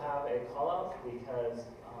also have a call-out because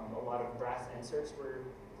a lot of brass inserts were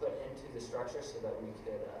put into the structure so that we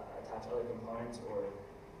could attach other components or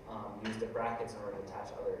use the brackets in order to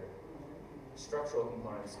attach other structural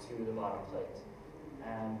components to the bottom plate.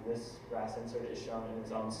 And this brass insert is shown in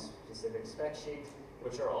its own specific spec sheet,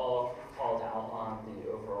 which are all called out on the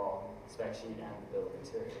overall spec sheet and the bill of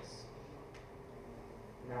materials.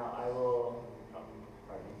 Now I will,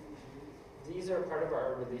 pardon me. These are part of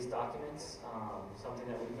our release documents, something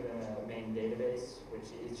that we put in a main database,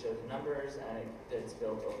 which each of the numbers, and it's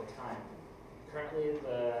built over time. Currently,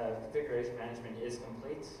 the configuration management is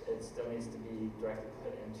complete. It still needs to be directly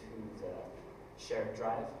put into the shared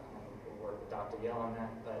drive. We'll work with Dr. Yale on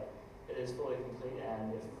that, but it is fully complete,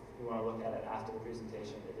 and if you want to look at it after the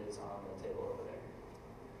presentation, it is on the table over there.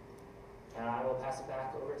 And I will pass it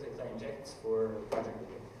back over to Clayton Jenkins for project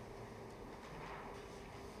review.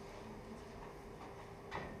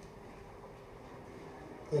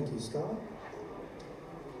 Thank you, Scott.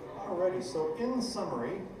 Alrighty, so in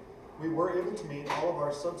summary, we were able to meet all of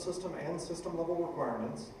our subsystem and system level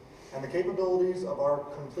requirements, and the capabilities of our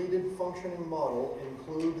completed functioning model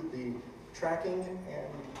include the tracking and,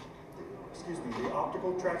 the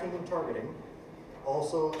optical tracking and targeting,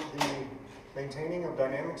 also the maintaining of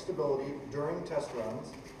dynamic stability during test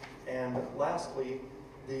runs, and lastly,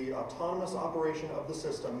 the autonomous operation of the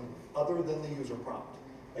system other than the user prompt.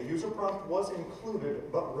 A user prompt was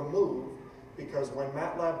included but removed because when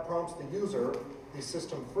MATLAB prompts the user, the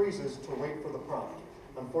system freezes to wait for the prompt.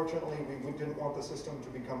 Unfortunately, we didn't want the system to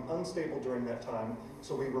become unstable during that time,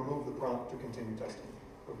 so we removed the prompt to continue testing,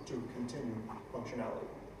 or to continue functionality.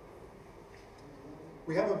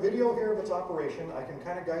 We have a video here of its operation. I can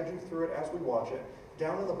kind of guide you through it as we watch it.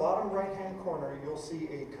 Down in the bottom right-hand corner, you'll see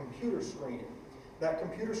a computer screen. That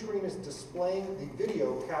computer screen is displaying the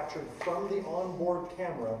video captured from the onboard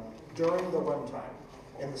camera during the runtime.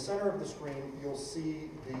 In the center of the screen, you'll see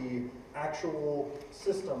the actual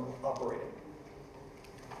system operating.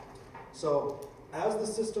 So as the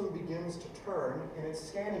system begins to turn in its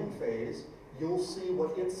scanning phase, you'll see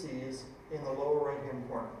what it sees in the lower right-hand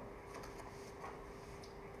corner.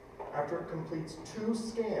 After it completes 2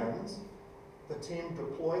 scans, the team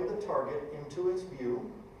deployed the target into its view.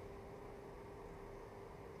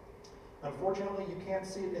 Unfortunately, you can't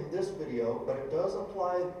see it in this video, but it does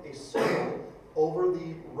apply a circle over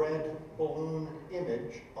the red balloon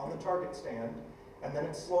image on the target stand, and then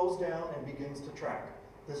it slows down and begins to track.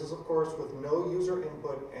 This is, of course, with no user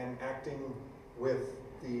input and acting with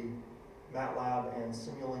the MATLAB and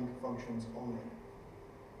Simulink functions only.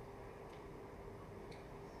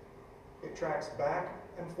 It tracks back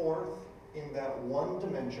and forth in that one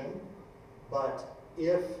dimension, but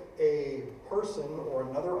if a person or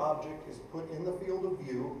another object is put in the field of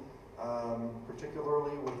view,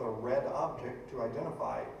 particularly with a red object to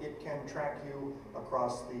identify, it can track you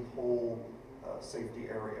across the whole safety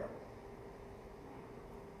area.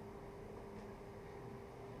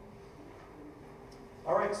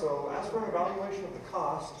 All right, so as for an evaluation of the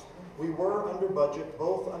cost, we were under budget,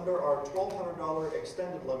 both under our $1,200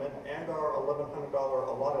 extended limit and our $1,100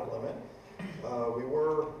 allotted limit. We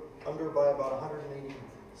were under by about $187.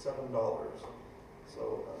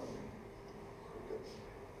 So, pretty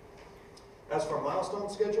good. As for milestone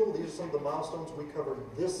schedule, these are some of the milestones we covered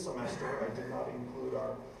this semester. I did not include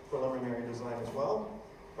our preliminary design as well.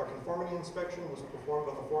 Our conformity inspection was performed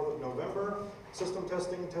on the 4th of November. System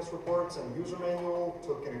testing, test reports, and user manual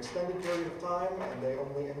took an extended period of time, and they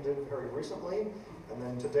only ended very recently. And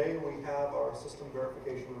then today we have our system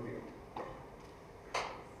verification review.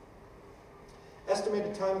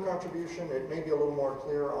 Estimated time contribution, it may be a little more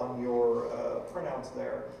clear on your printouts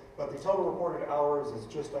there, but the total reported hours is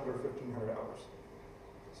just under 1,500 hours.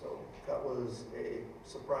 So that was a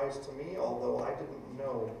surprise to me, although I didn't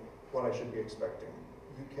know what I should be expecting.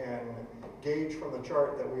 You can gauge from the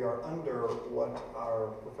chart that we are under what our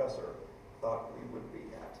professor thought we would be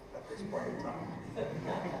at this point in time.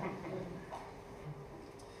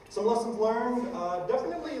 Some lessons learned,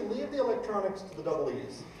 definitely leave the electronics to the double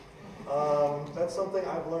E's. That's something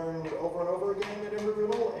I've learned over and over again at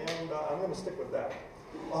Embry-Riddle, and I'm going to stick with that.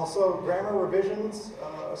 Also, grammar revisions,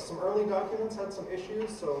 some early documents had some issues,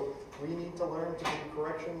 so we need to learn to do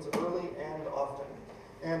corrections early and often.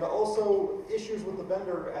 And also, issues with the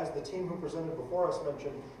vendor, as the team who presented before us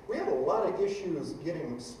mentioned, we had a lot of issues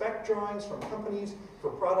getting spec drawings from companies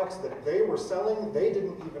for products that they were selling. They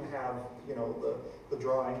didn't even have, you know, the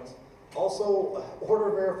drawings. Also,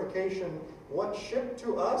 order verification. What shipped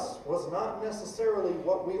to us was not necessarily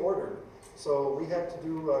what we ordered. So we had to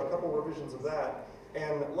do a couple revisions of that.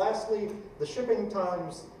 And lastly, the shipping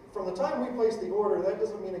times. From the time we place the order, that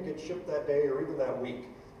doesn't mean it gets shipped that day or even that week.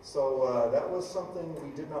 So that was something we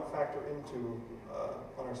did not factor into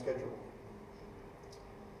on our schedule.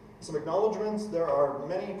 Some acknowledgements. There are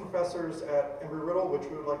many professors at Embry-Riddle which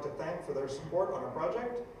we would like to thank for their support on our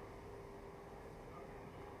project.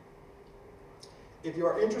 If you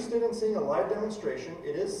are interested in seeing a live demonstration,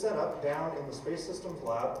 it is set up down in the Space Systems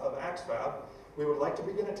Lab of AXFAB. We would like to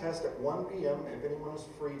begin a test at 1 p.m. if anyone is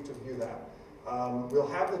free to view that. We'll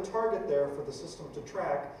have the target there for the system to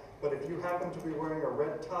track, but if you happen to be wearing a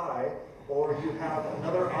red tie or you have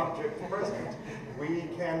another object present, we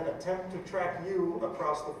can attempt to track you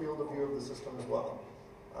across the field of view of the system as well.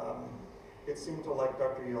 It seemed to like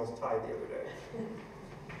Dr. Yale's tie the other day.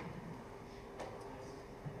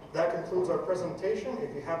 That concludes our presentation.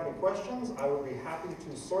 If you have any questions, I would be happy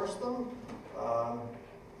to source them.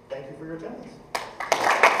 Thank you for your attendance.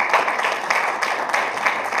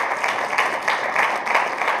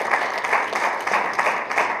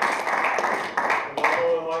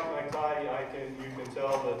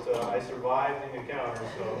 I survived the encounter,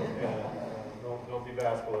 so don't be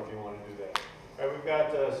bashful if you want to do that. All right, we've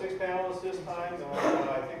got 6 panelists this time.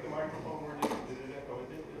 I think the microphone where it's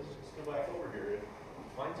still back over here. It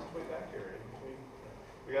finds its way back here.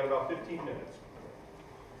 We got about 15 minutes.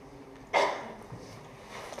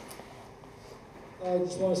 I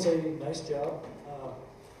just want to say nice job.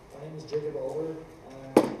 My name is Jacob Alder.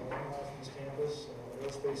 I'm from this campus,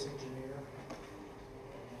 aerospace engineer,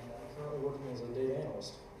 and currently working as a data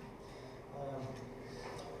analyst.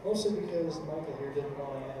 Mostly because Michael here didn't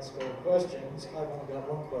want to ask all questions. I've only got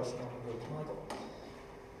one question. I'm going to go to Michael.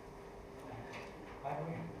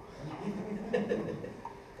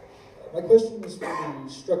 My question is for the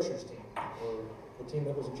structures team, or the team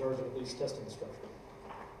that was in charge of at least testing the structure.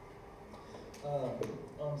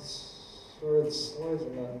 Sorry, the slides are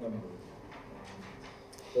not numbered.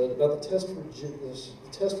 But about the test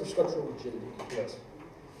for structural rigidity. Yes.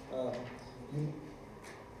 You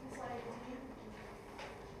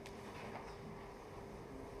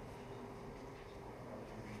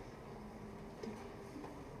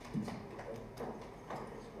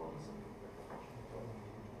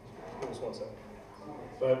Give us 1 second.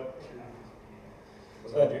 But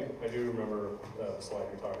I do remember the slide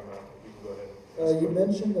you're talking about. You can go ahead. you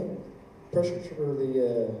mentioned that pressure for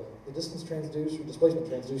the distance transducer, displacement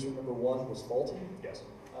transducer number 1 was faulty, Yes.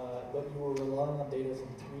 but you were relying on data from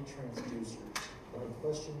 3 transducers. My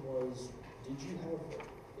question was, did you have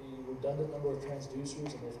a redundant number of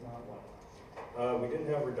transducers, and if not, why? We didn't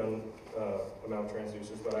have redundant amount of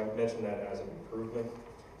transducers, but I mentioned that as an improvement.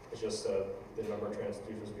 It's just the number of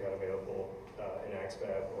transducers we had available in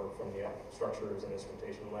AXFAB or from the structures and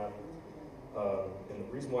instrumentation lab. And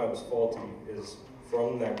the reason why it was faulty is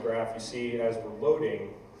from that graph, you see as we're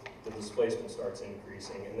loading, the displacement starts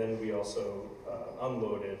increasing, and then we also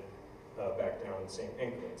unloaded back down in the same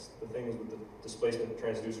increments. The thing is with the displacement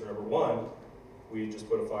transducer number 1, we just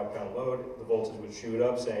put a 5-pound load, the voltage would shoot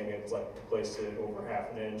up saying it's like we placed it over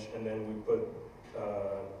 ½ an inch, and then we put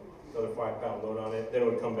another 5-pound load on it, then it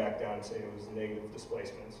would come back down and say it was negative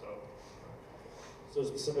displacement. So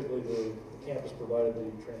specifically, the campus provided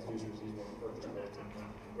the transducers these were purchased.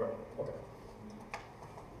 Right. Okay.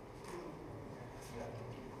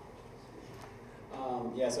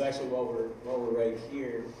 Yeah, so actually while we're right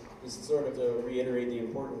here, just sort of to reiterate the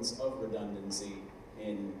importance of redundancy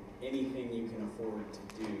in anything you can afford to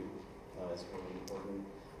do is really important.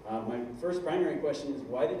 My first primary question is,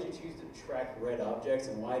 why did you choose to track red objects,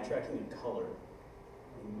 and why tracking a color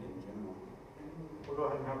in general? We'll go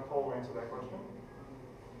ahead and have Paul answer that question.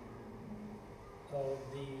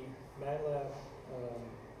 The MATLAB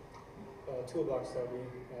toolbox that we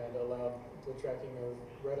had allowed the tracking of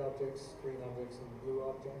red objects, green objects, and blue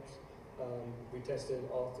objects. We tested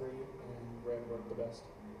all 3, and red worked the best.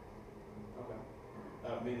 Okay.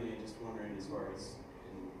 Mainly just wondering, as far as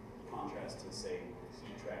in contrast to, say,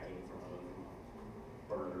 heat tracking from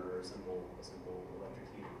a burner or a simple electric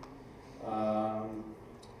heater.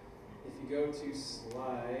 If you go to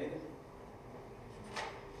slide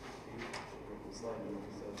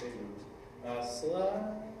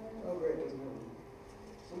oh great, doesn't have them.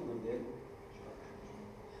 Some of them did.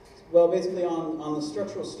 Well, basically on the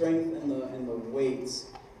structural strength and the weights,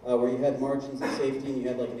 where you had margins of safety and you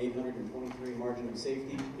had like an 823 margin of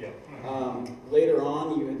safety. Yeah. Later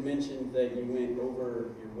on, you had mentioned that you went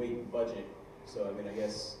over your weight budget. So I mean, I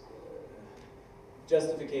guess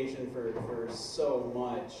justification for so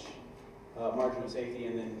much margin of safety,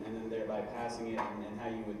 and then thereby passing it, and how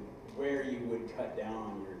you would, where you would cut down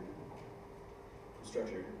on your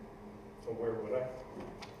structure. So where would I?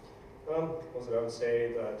 I would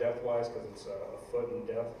say depth-wise, because it's a foot in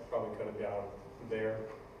depth, probably cut it down there.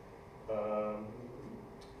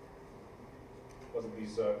 Was it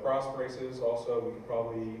these cross braces also? We could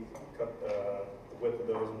probably cut the width of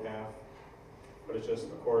those in half. But it's just,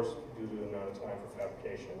 of course, due to the amount of time for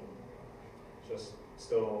fabrication. Just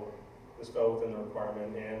still, this fell within the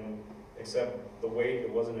requirement, and except the weight,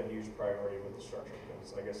 it wasn't a huge priority with the structure,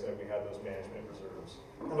 because like I said, we had those management reserves.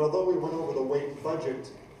 And although we went over the weight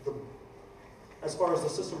budget, as far as the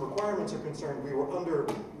system requirements are concerned, we were under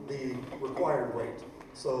the required weight.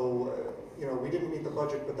 So, you know, we didn't meet the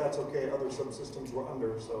budget, but that's okay. Other subsystems were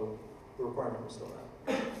under, so the requirement was still met.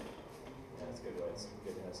 Yeah, that's good. It's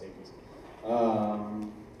good to have safeties.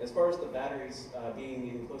 As far as the batteries being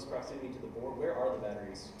in close proximity to the board, where are the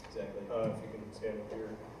batteries exactly? If you can stand up here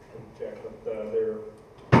and check, but they're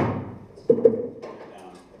Down at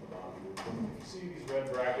the bottom. you see these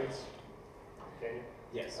red brackets? Can you?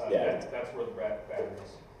 Yes. That's where the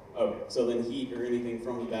batteries. Okay. So then heat or anything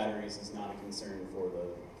from the batteries is not a concern for the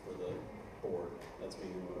board. That's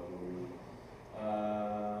mainly what I'm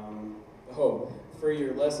wondering. For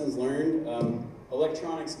your lessons learned,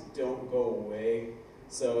 electronics don't go away.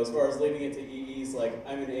 So as far as leaving it to EEs, like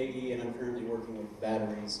I'm an AE and I'm currently working with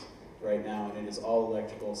batteries right now, and it is all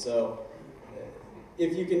electrical. So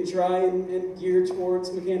if you can try and gear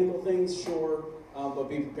towards mechanical things, sure, but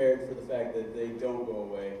be prepared for the fact that they don't go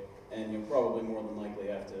away, and you'll probably more than likely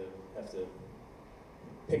have to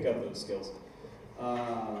pick up those skills.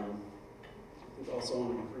 I think also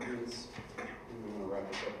on improvements, I'm going to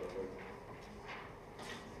wrap this up real quick.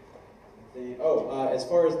 think, as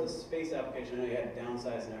far as the space application, I know you had to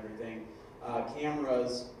downsize and everything,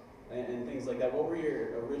 cameras and things like that. What were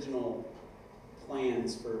your original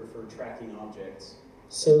plans for tracking objects?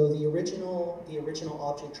 So the original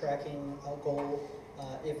object tracking goal,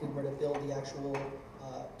 if we were to build the actual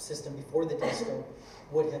system before the DScope,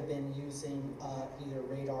 would have been using either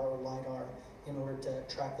radar or LiDAR in order to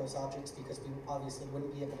track those objects, because we obviously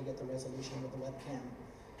wouldn't be able to get the resolution with the webcam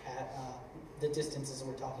at the distances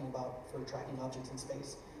we're talking about for tracking objects in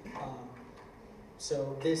space.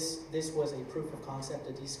 So this was a proof of concept,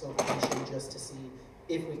 a DScope mission, just to see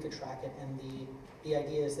if we could track it, and the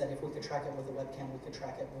idea is that if we could track it with a webcam, we could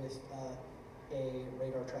track it with a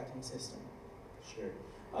radar tracking system. Sure.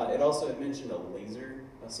 It also had mentioned a laser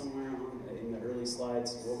somewhere in the early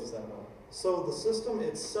slides. What was that about? So the system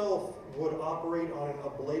itself would operate on an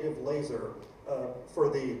ablative laser for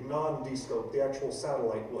the non-DScope, the actual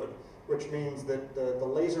satellite would, which means that the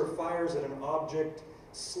laser fires at an object,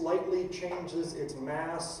 slightly changes its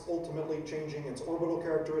mass, ultimately changing its orbital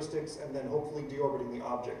characteristics, and then hopefully deorbiting the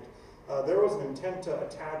object. There was an intent to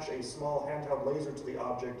attach a small handheld laser to the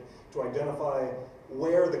object to identify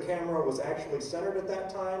where the camera was actually centered at that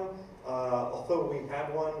time. Although we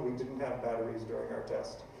had one, we didn't have batteries during our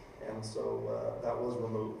test, and so that was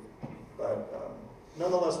removed. But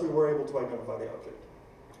nonetheless, we were able to identify the object.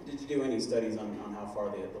 Did you do any studies on how far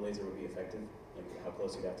the laser would be effective? Like how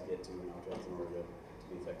close you'd have to get to an object in order to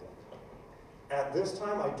be effective? At this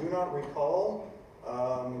time, I do not recall.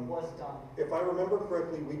 It was done. If I remember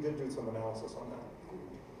correctly, we did do some analysis on that.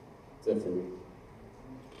 That's it for me.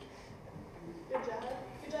 Good job.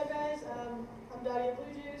 Good job, guys. I'm Dadia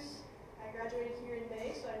Blue Juice. I graduated here in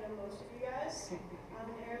May, so I know most of you guys. I'm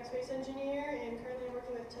an aerospace engineer and currently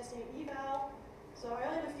working with testing at eval. So I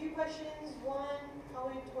only have a few questions. One,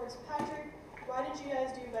 probably towards Patrick. Why did you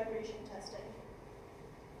guys do vibration testing?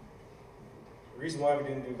 The reason why we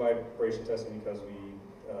didn't do vibration testing because we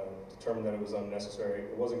determined that it was unnecessary.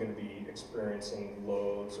 It wasn't going to be experiencing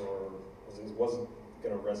loads, or it wasn't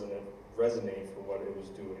going to resonate for what it was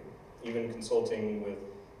doing. Even consulting with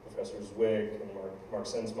Professor Zwick and Mark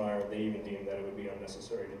Sensmeyer, they even deemed that it would be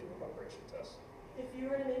unnecessary to do a vibration test. If you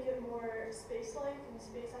were to make it more space-like and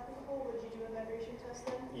space applicable, would you do a vibration test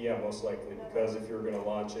then? Yeah, most likely, because if you're going to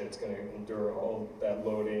launch it, it's going to endure all that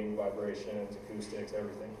loading, vibrations, acoustics,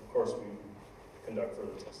 everything. Of course, we conduct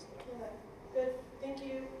further testing. Okay, good, thank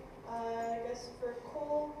you. I guess for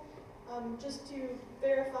Cole, just to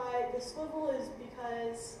verify, the swivel is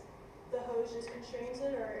because the hose just constrains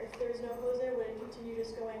it, or if there's no hose there, would it continue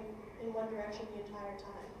just going in one direction the entire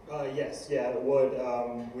time? Yes, yeah, it would.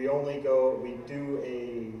 We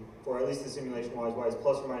do for at least the simulation-wise,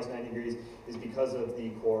 plus or minus 90 degrees is because of the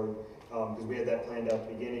cord, because we had that planned out at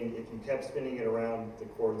the beginning. If you kept spinning it around, the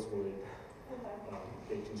cords would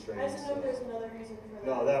get constrained. I just know if there's another reason for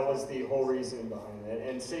that. No, that was the whole reason behind it.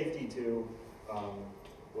 And safety, too,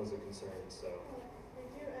 was a concern, so. Thank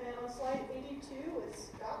you. And on slide 82 with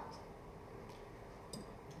Scott.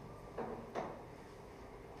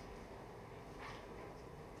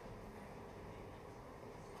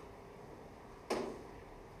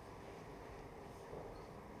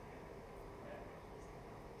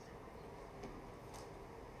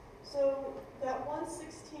 So that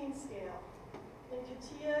 1/16 scale, in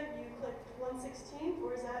CATIA you clicked 1/16,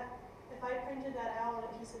 or is that, if I printed that out on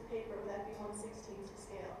a piece of paper, would that be 1/16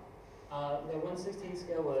 scale? The 1/16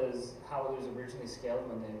 scale was how it was originally scaled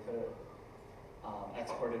when they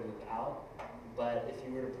exported it out. But if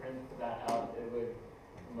you were to print that out, it would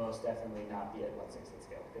most definitely not be at 1/16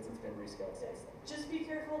 scale because it's been rescaled since then. Just be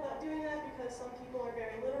careful about doing that because some people are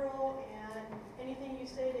very literal and anything you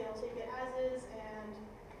say, they'll take it as is and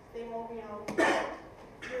they won't,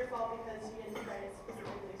 your fault because you didn't write it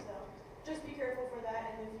specifically. So just be careful for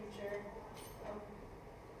that in the future.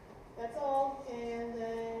 That's all. And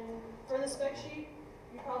then for the spec sheet,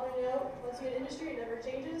 you probably know once you get industry, it never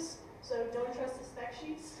changes. So don't trust the spec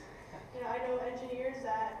sheets. I know engineers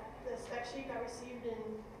that the spec sheet got received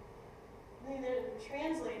and they didn't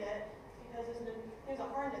translate it because there's a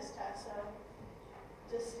harness test. So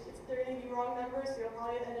they're going to be wrong numbers. So you'll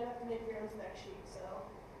probably end up having to make your own spec sheet. So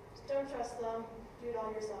just don't trust them. Do it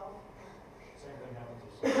all yourself. Same thing happens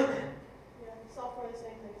with software. Yeah, software the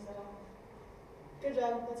same thing. So good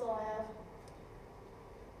job. That's all I have.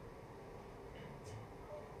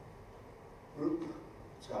 Group,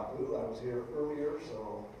 Scott Blue, I was here earlier,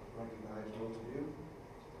 so recognize most of you.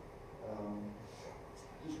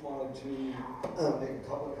 Just wanted to make a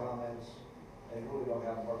couple of comments. I really don't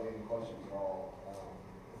have hardly any questions at all.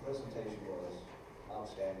 The presentation was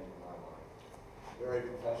outstanding in my mind. Very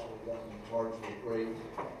professionally done. George was great.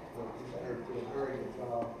 The presenter did a very good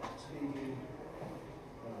job speaking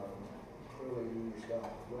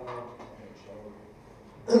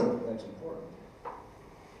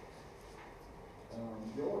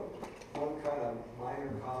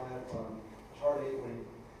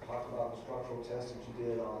structural test that you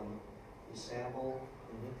did on the sample,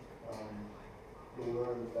 you'll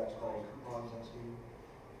learn that that's called coupon testing.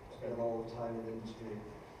 Spend all the time in industry.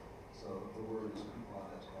 So the word is coupon,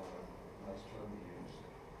 that's kind of a nice term to use.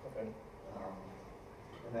 Okay.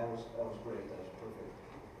 And that was great, that was perfect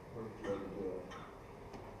way to do it.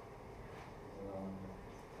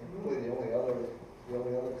 And really the only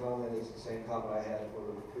other comment is the same comment I had for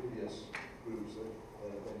the previous groups that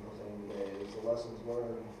have been presenting today, is the lessons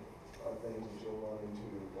learned are things that you'll run into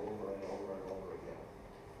over and over and over again.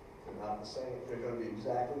 They're not the same, they're going to be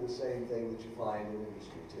exactly the same thing that you find in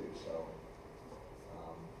industry too. So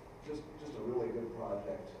just a really good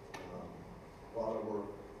project. A lot of work.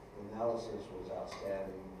 The analysis was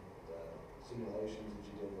outstanding. The simulations that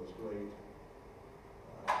you did was great.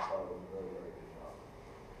 I thought it was a very, very good job.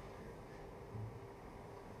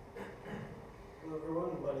 Hello everyone,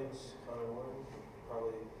 my name is Connor Warren.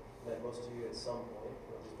 Probably met most of you at some point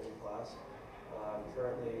when I've just been in class. I'm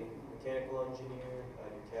currently a mechanical engineer. I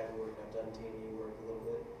do CAD work, I've done T&E work a little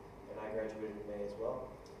bit, and I graduated in May as well.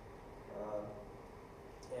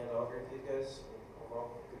 And I'll agree with you guys.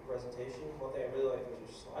 Overall, good presentation. One thing I really liked was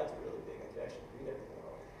your slides were really big. I could actually read everything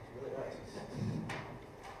on it. It's really nice.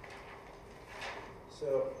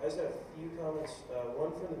 So I just have a few comments.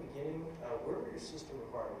 One from the beginning. Where were your system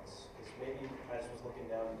requirements? Because maybe I just was looking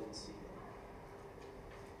down and didn't see them.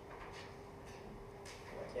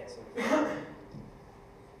 I can't see them.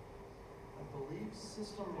 I believe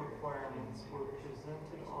system requirements were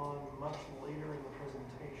presented on much later in the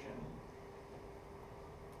presentation.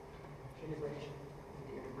 Integration.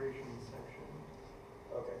 In the integration section.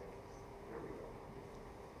 Okay. There we go.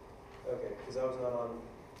 Okay, because I was not on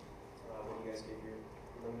when you guys gave your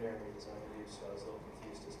preliminary design reviews, so I was a little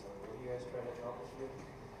confused as to what you guys are trying to accomplish here.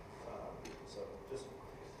 So just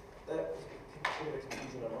that was a bit of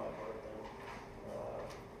confusion on my part then.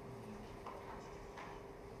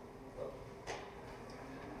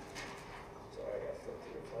 Sorry, I got to flip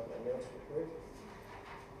through and find my notes real quick.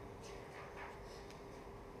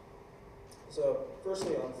 So,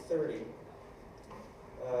 firstly on 30,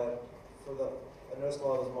 I noticed a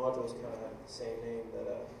lot of those modules kind of have the same name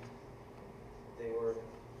that they were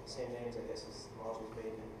the same names, I guess, as modules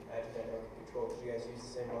made in Adjuvant Network Control. Did you guys use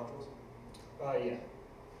the same modules? Yeah.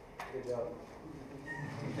 Good job.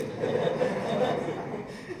 You'd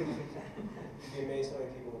be amazed how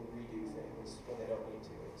many people redo things when they don't need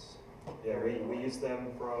to. Yeah, we used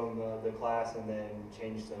them from the class and then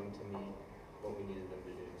changed them to meet what we needed them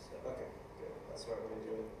to do. So. Okay, good. That's what I'm going to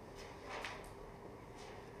do it.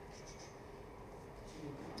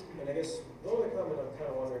 And I guess the only comment I'm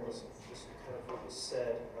kind of wondering was just kind of what was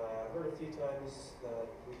said. I heard a few times that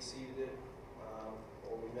we exceeded it,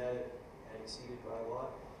 or we met it and exceeded by a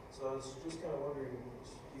lot. So I was just kind of wondering,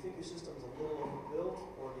 do you think your system's a little overbuilt,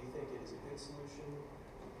 or do you think it is a good solution,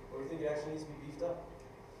 or do you think it actually needs to be beefed up?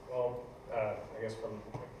 Well, I guess from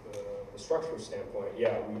the structure standpoint,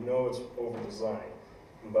 yeah, we know it's over-designed,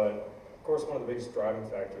 but of course one of the biggest driving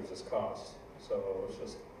factors is cost. So it's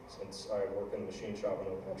just, since I work in the machine shop and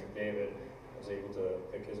know Patrick David, I was able to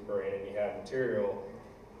pick his brain, and he had material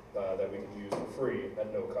that we could use for free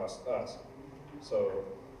at no cost to us. So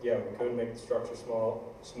yeah, we could make the structure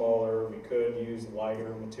smaller, we could use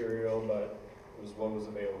lighter material, but it was what was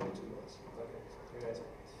available to us. Okay, good answer.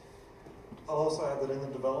 I'll also add that in the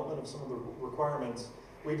development of some of the requirements,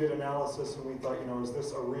 we did analysis and we thought, is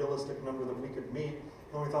this a realistic number that we could meet?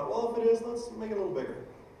 And we thought, well, if it is, let's make it a little bigger.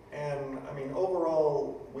 And I mean,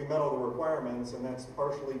 overall, we met all the requirements, and that's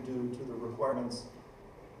partially due to the requirements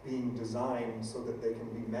being designed so that they can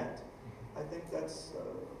be met. I think that's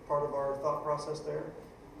part of our thought process there.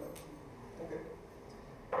 Okay.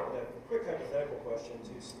 And a quick hypothetical question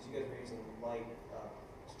too, since you guys were using light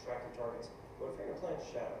to track your targets. What if you're going to plant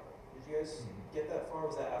shadow? Did you guys get that far, or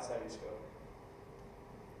was that outside your scope?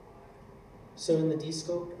 So in the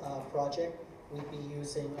D-scope project, we'd be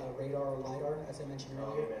using radar or LiDAR, as I mentioned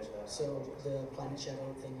earlier. So the planet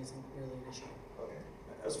shadow thing isn't really an issue. Okay.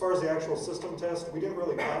 As far as the actual system test, we didn't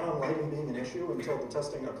really plan on lighting being an issue until the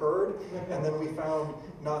testing occurred. And then we found,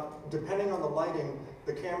 depending on the lighting,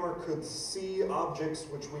 the camera could see objects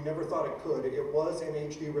which we never thought it could. It was in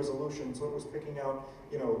HD resolution, so it was picking out,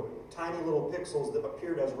 tiny little pixels that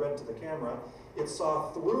appeared as red to the camera. It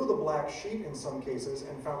saw through the black sheet in some cases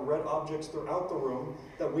and found red objects throughout the room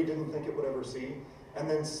that we didn't think it would ever see. And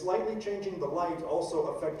then slightly changing the light also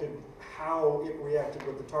affected how it reacted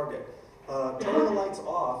with the target. Turning the lights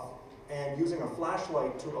off and using a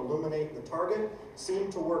flashlight to illuminate the target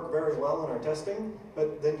seemed to work very well in our testing,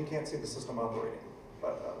 but then you can't see the system operating.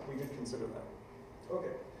 But we did consider that.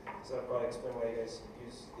 Okay. So that probably explain why you guys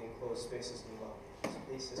use the enclosed space system well.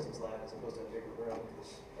 Space Systems Lab as opposed to a bigger room,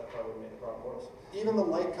 because that probably would make the problem worse. Even the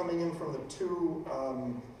light coming in from the two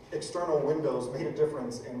external windows made a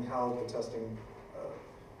difference in how the testing,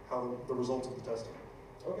 how the results of the testing.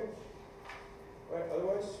 Okay. All right,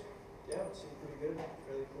 otherwise, yeah, it seemed pretty good,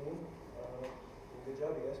 fairly clean. Good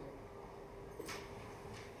job, you guys.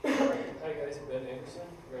 Hi guys, Ben Anderson,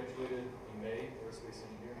 graduated in May, aerospace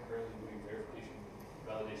engineering, currently doing verification,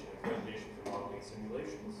 validation, and accreditation for modeling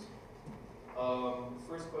simulations.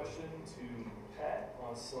 First question to Pat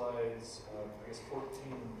on slides, I guess 14,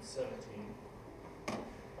 17.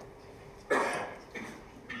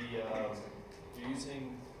 You're using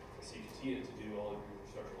CATIA to do all of your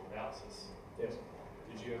structural analysis. Yes.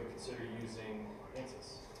 Did you ever consider using ANSYS?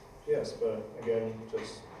 Yes, but again,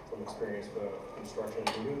 just from experience with construction,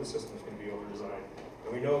 we knew the system's going to be over-designed.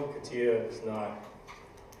 And we know CATIA is not,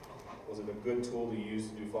 was it a good tool to use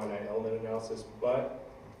to do finite element analysis, but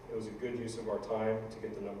it was a good use of our time to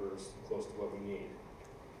get the numbers close to what we need.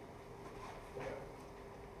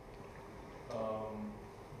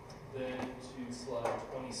 Then to slide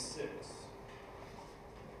 26.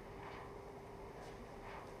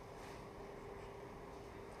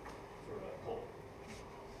 For a poll.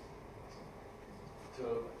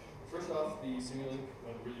 So first off, the simulation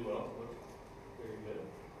went really well. It looked very good.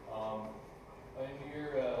 In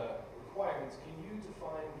your requirements, can you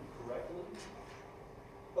define correctly?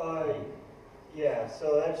 Yeah,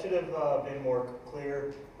 so that should have been more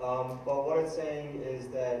clear. But what it's saying is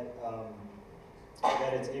that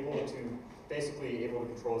that it's able to, basically able to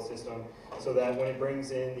control the system so that when it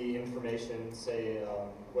brings in the information, say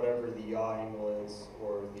whatever the yaw angle is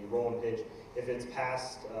or the roll and pitch, if it's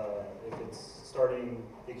past, if it's starting,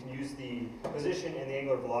 it can use the position and the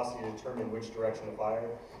angular velocity to determine which direction to fire,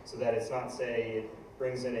 so that it's not, say, it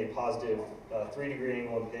brings in a positive 3-degree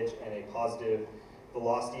angle and pitch and a positive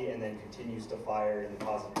velocity and then continues to fire in the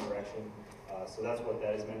positive direction. So that's what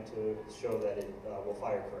that is meant to show, that it will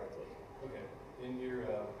fire correctly. Okay. In your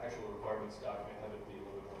actual requirements document, have it be a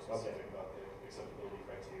little bit more specific about the acceptability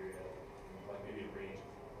criteria, like maybe a range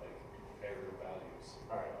of like error values.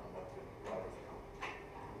 All right.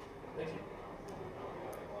 Thank you.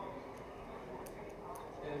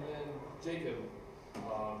 And then Jacob,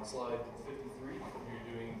 slide 53, you're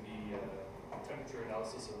doing the temperature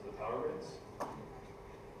analysis of the power rails.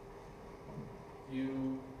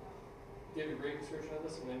 You gave a great description of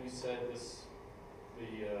this, and then you said this,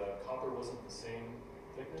 the copper wasn't the same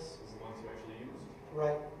thickness as the ones you actually used.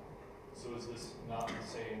 Right. So is this not the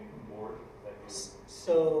same board that you?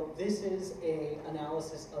 So this is a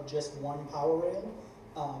analysis of just one power rail.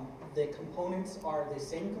 The components are the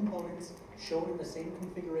same components shown in the same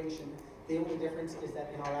configuration. The only difference is that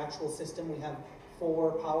in our actual system we have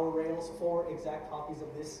 4 power rails, 4 exact copies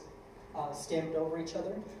of this stamped over each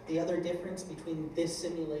other. The other difference between this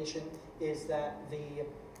simulation is that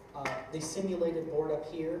the simulated board up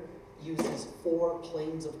here uses 4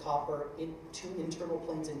 planes of copper, 2 internal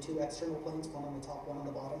planes and 2 external planes, 1 on the top, 1 on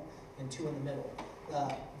the bottom, and 2 in the middle.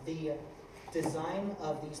 The design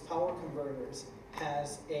of these power converters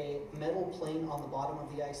has a metal plane on the bottom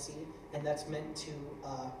of the IC, and that's meant to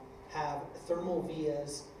have thermal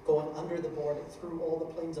vias going under the board through all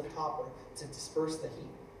the planes of copper to disperse the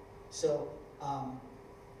heat. So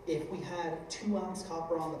if we had 2 ounce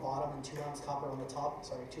copper on the bottom and 2 ounce copper on the top,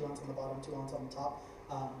 sorry, 2 ounce on the bottom, 2 ounce on the top,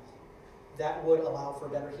 that would allow for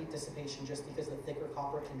better heat dissipation just because the thicker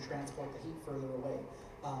copper can transport the heat further away.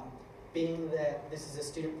 Being that this is a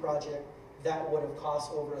student project, that would have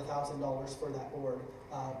cost over $1,000 for that board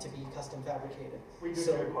to be custom fabricated. We do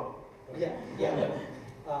So, very well. yeah, yeah.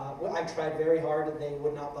 Well, I tried very hard and they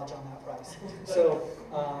would not budge on that price. So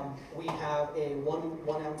we have a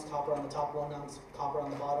one ounce copper on the top, 1 ounce copper on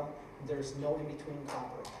the bottom. There's no in-between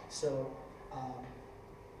copper. So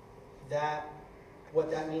what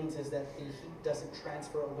that means is that the heat doesn't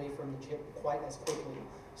transfer away from the chip quite as quickly.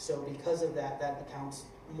 So because of that, that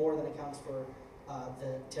more than accounts for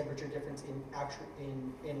the temperature difference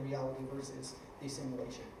in reality versus the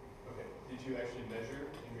simulation. Okay. Did you actually measure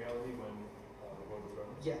in reality when the board was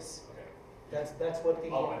running? Yes. Okay. That's what the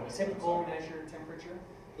typical sorry. measured temperature.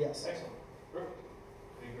 Yes. Excellent. Perfect.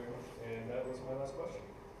 Thank you very much. And that was my last question.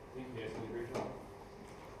 Thank you guys. Did a great job.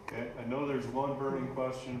 Okay, I know there's one burning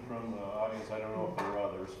question from the audience. I don't know if there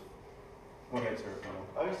are others. Go ahead, sir.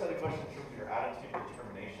 I just had a question in terms of your attitude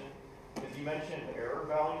determination. Because you mentioned error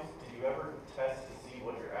values. Did you ever test to see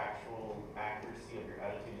what your actual accuracy of your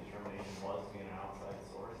attitude determination was being an outside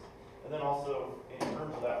source? And then also, in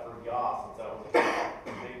terms of that for yaw, since that was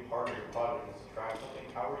a big part of your project is to track something,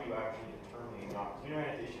 how were you actually determining yaw? Because we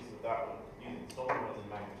ran into issues with that with using solar winds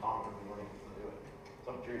and magnetometers in order to do it.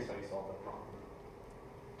 So I'm curious how you solved that problem.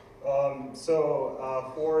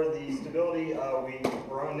 For the stability, we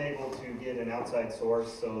were unable to get an outside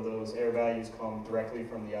source, so those air values come directly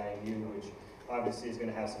from the IMU, which obviously is going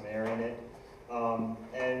to have some air in it.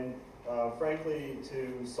 Frankly,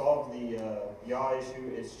 to solve the yaw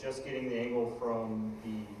issue, it's just getting the angle from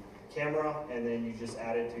the camera, and then you just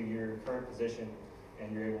add it to your current position,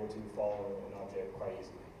 and you're able to follow an object quite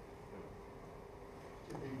easily.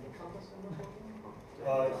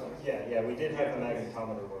 Yeah, we did have the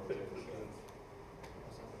magnetometer work too.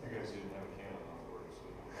 You guys didn't have a Canon on board, so.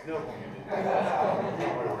 No.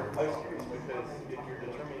 I was curious because if you're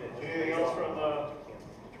determining it. Anything else from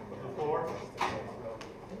the floor?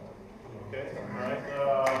 Okay, all right,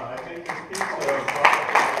 I think this piece of.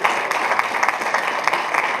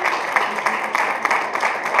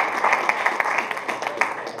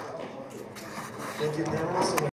 Thank you, panelists.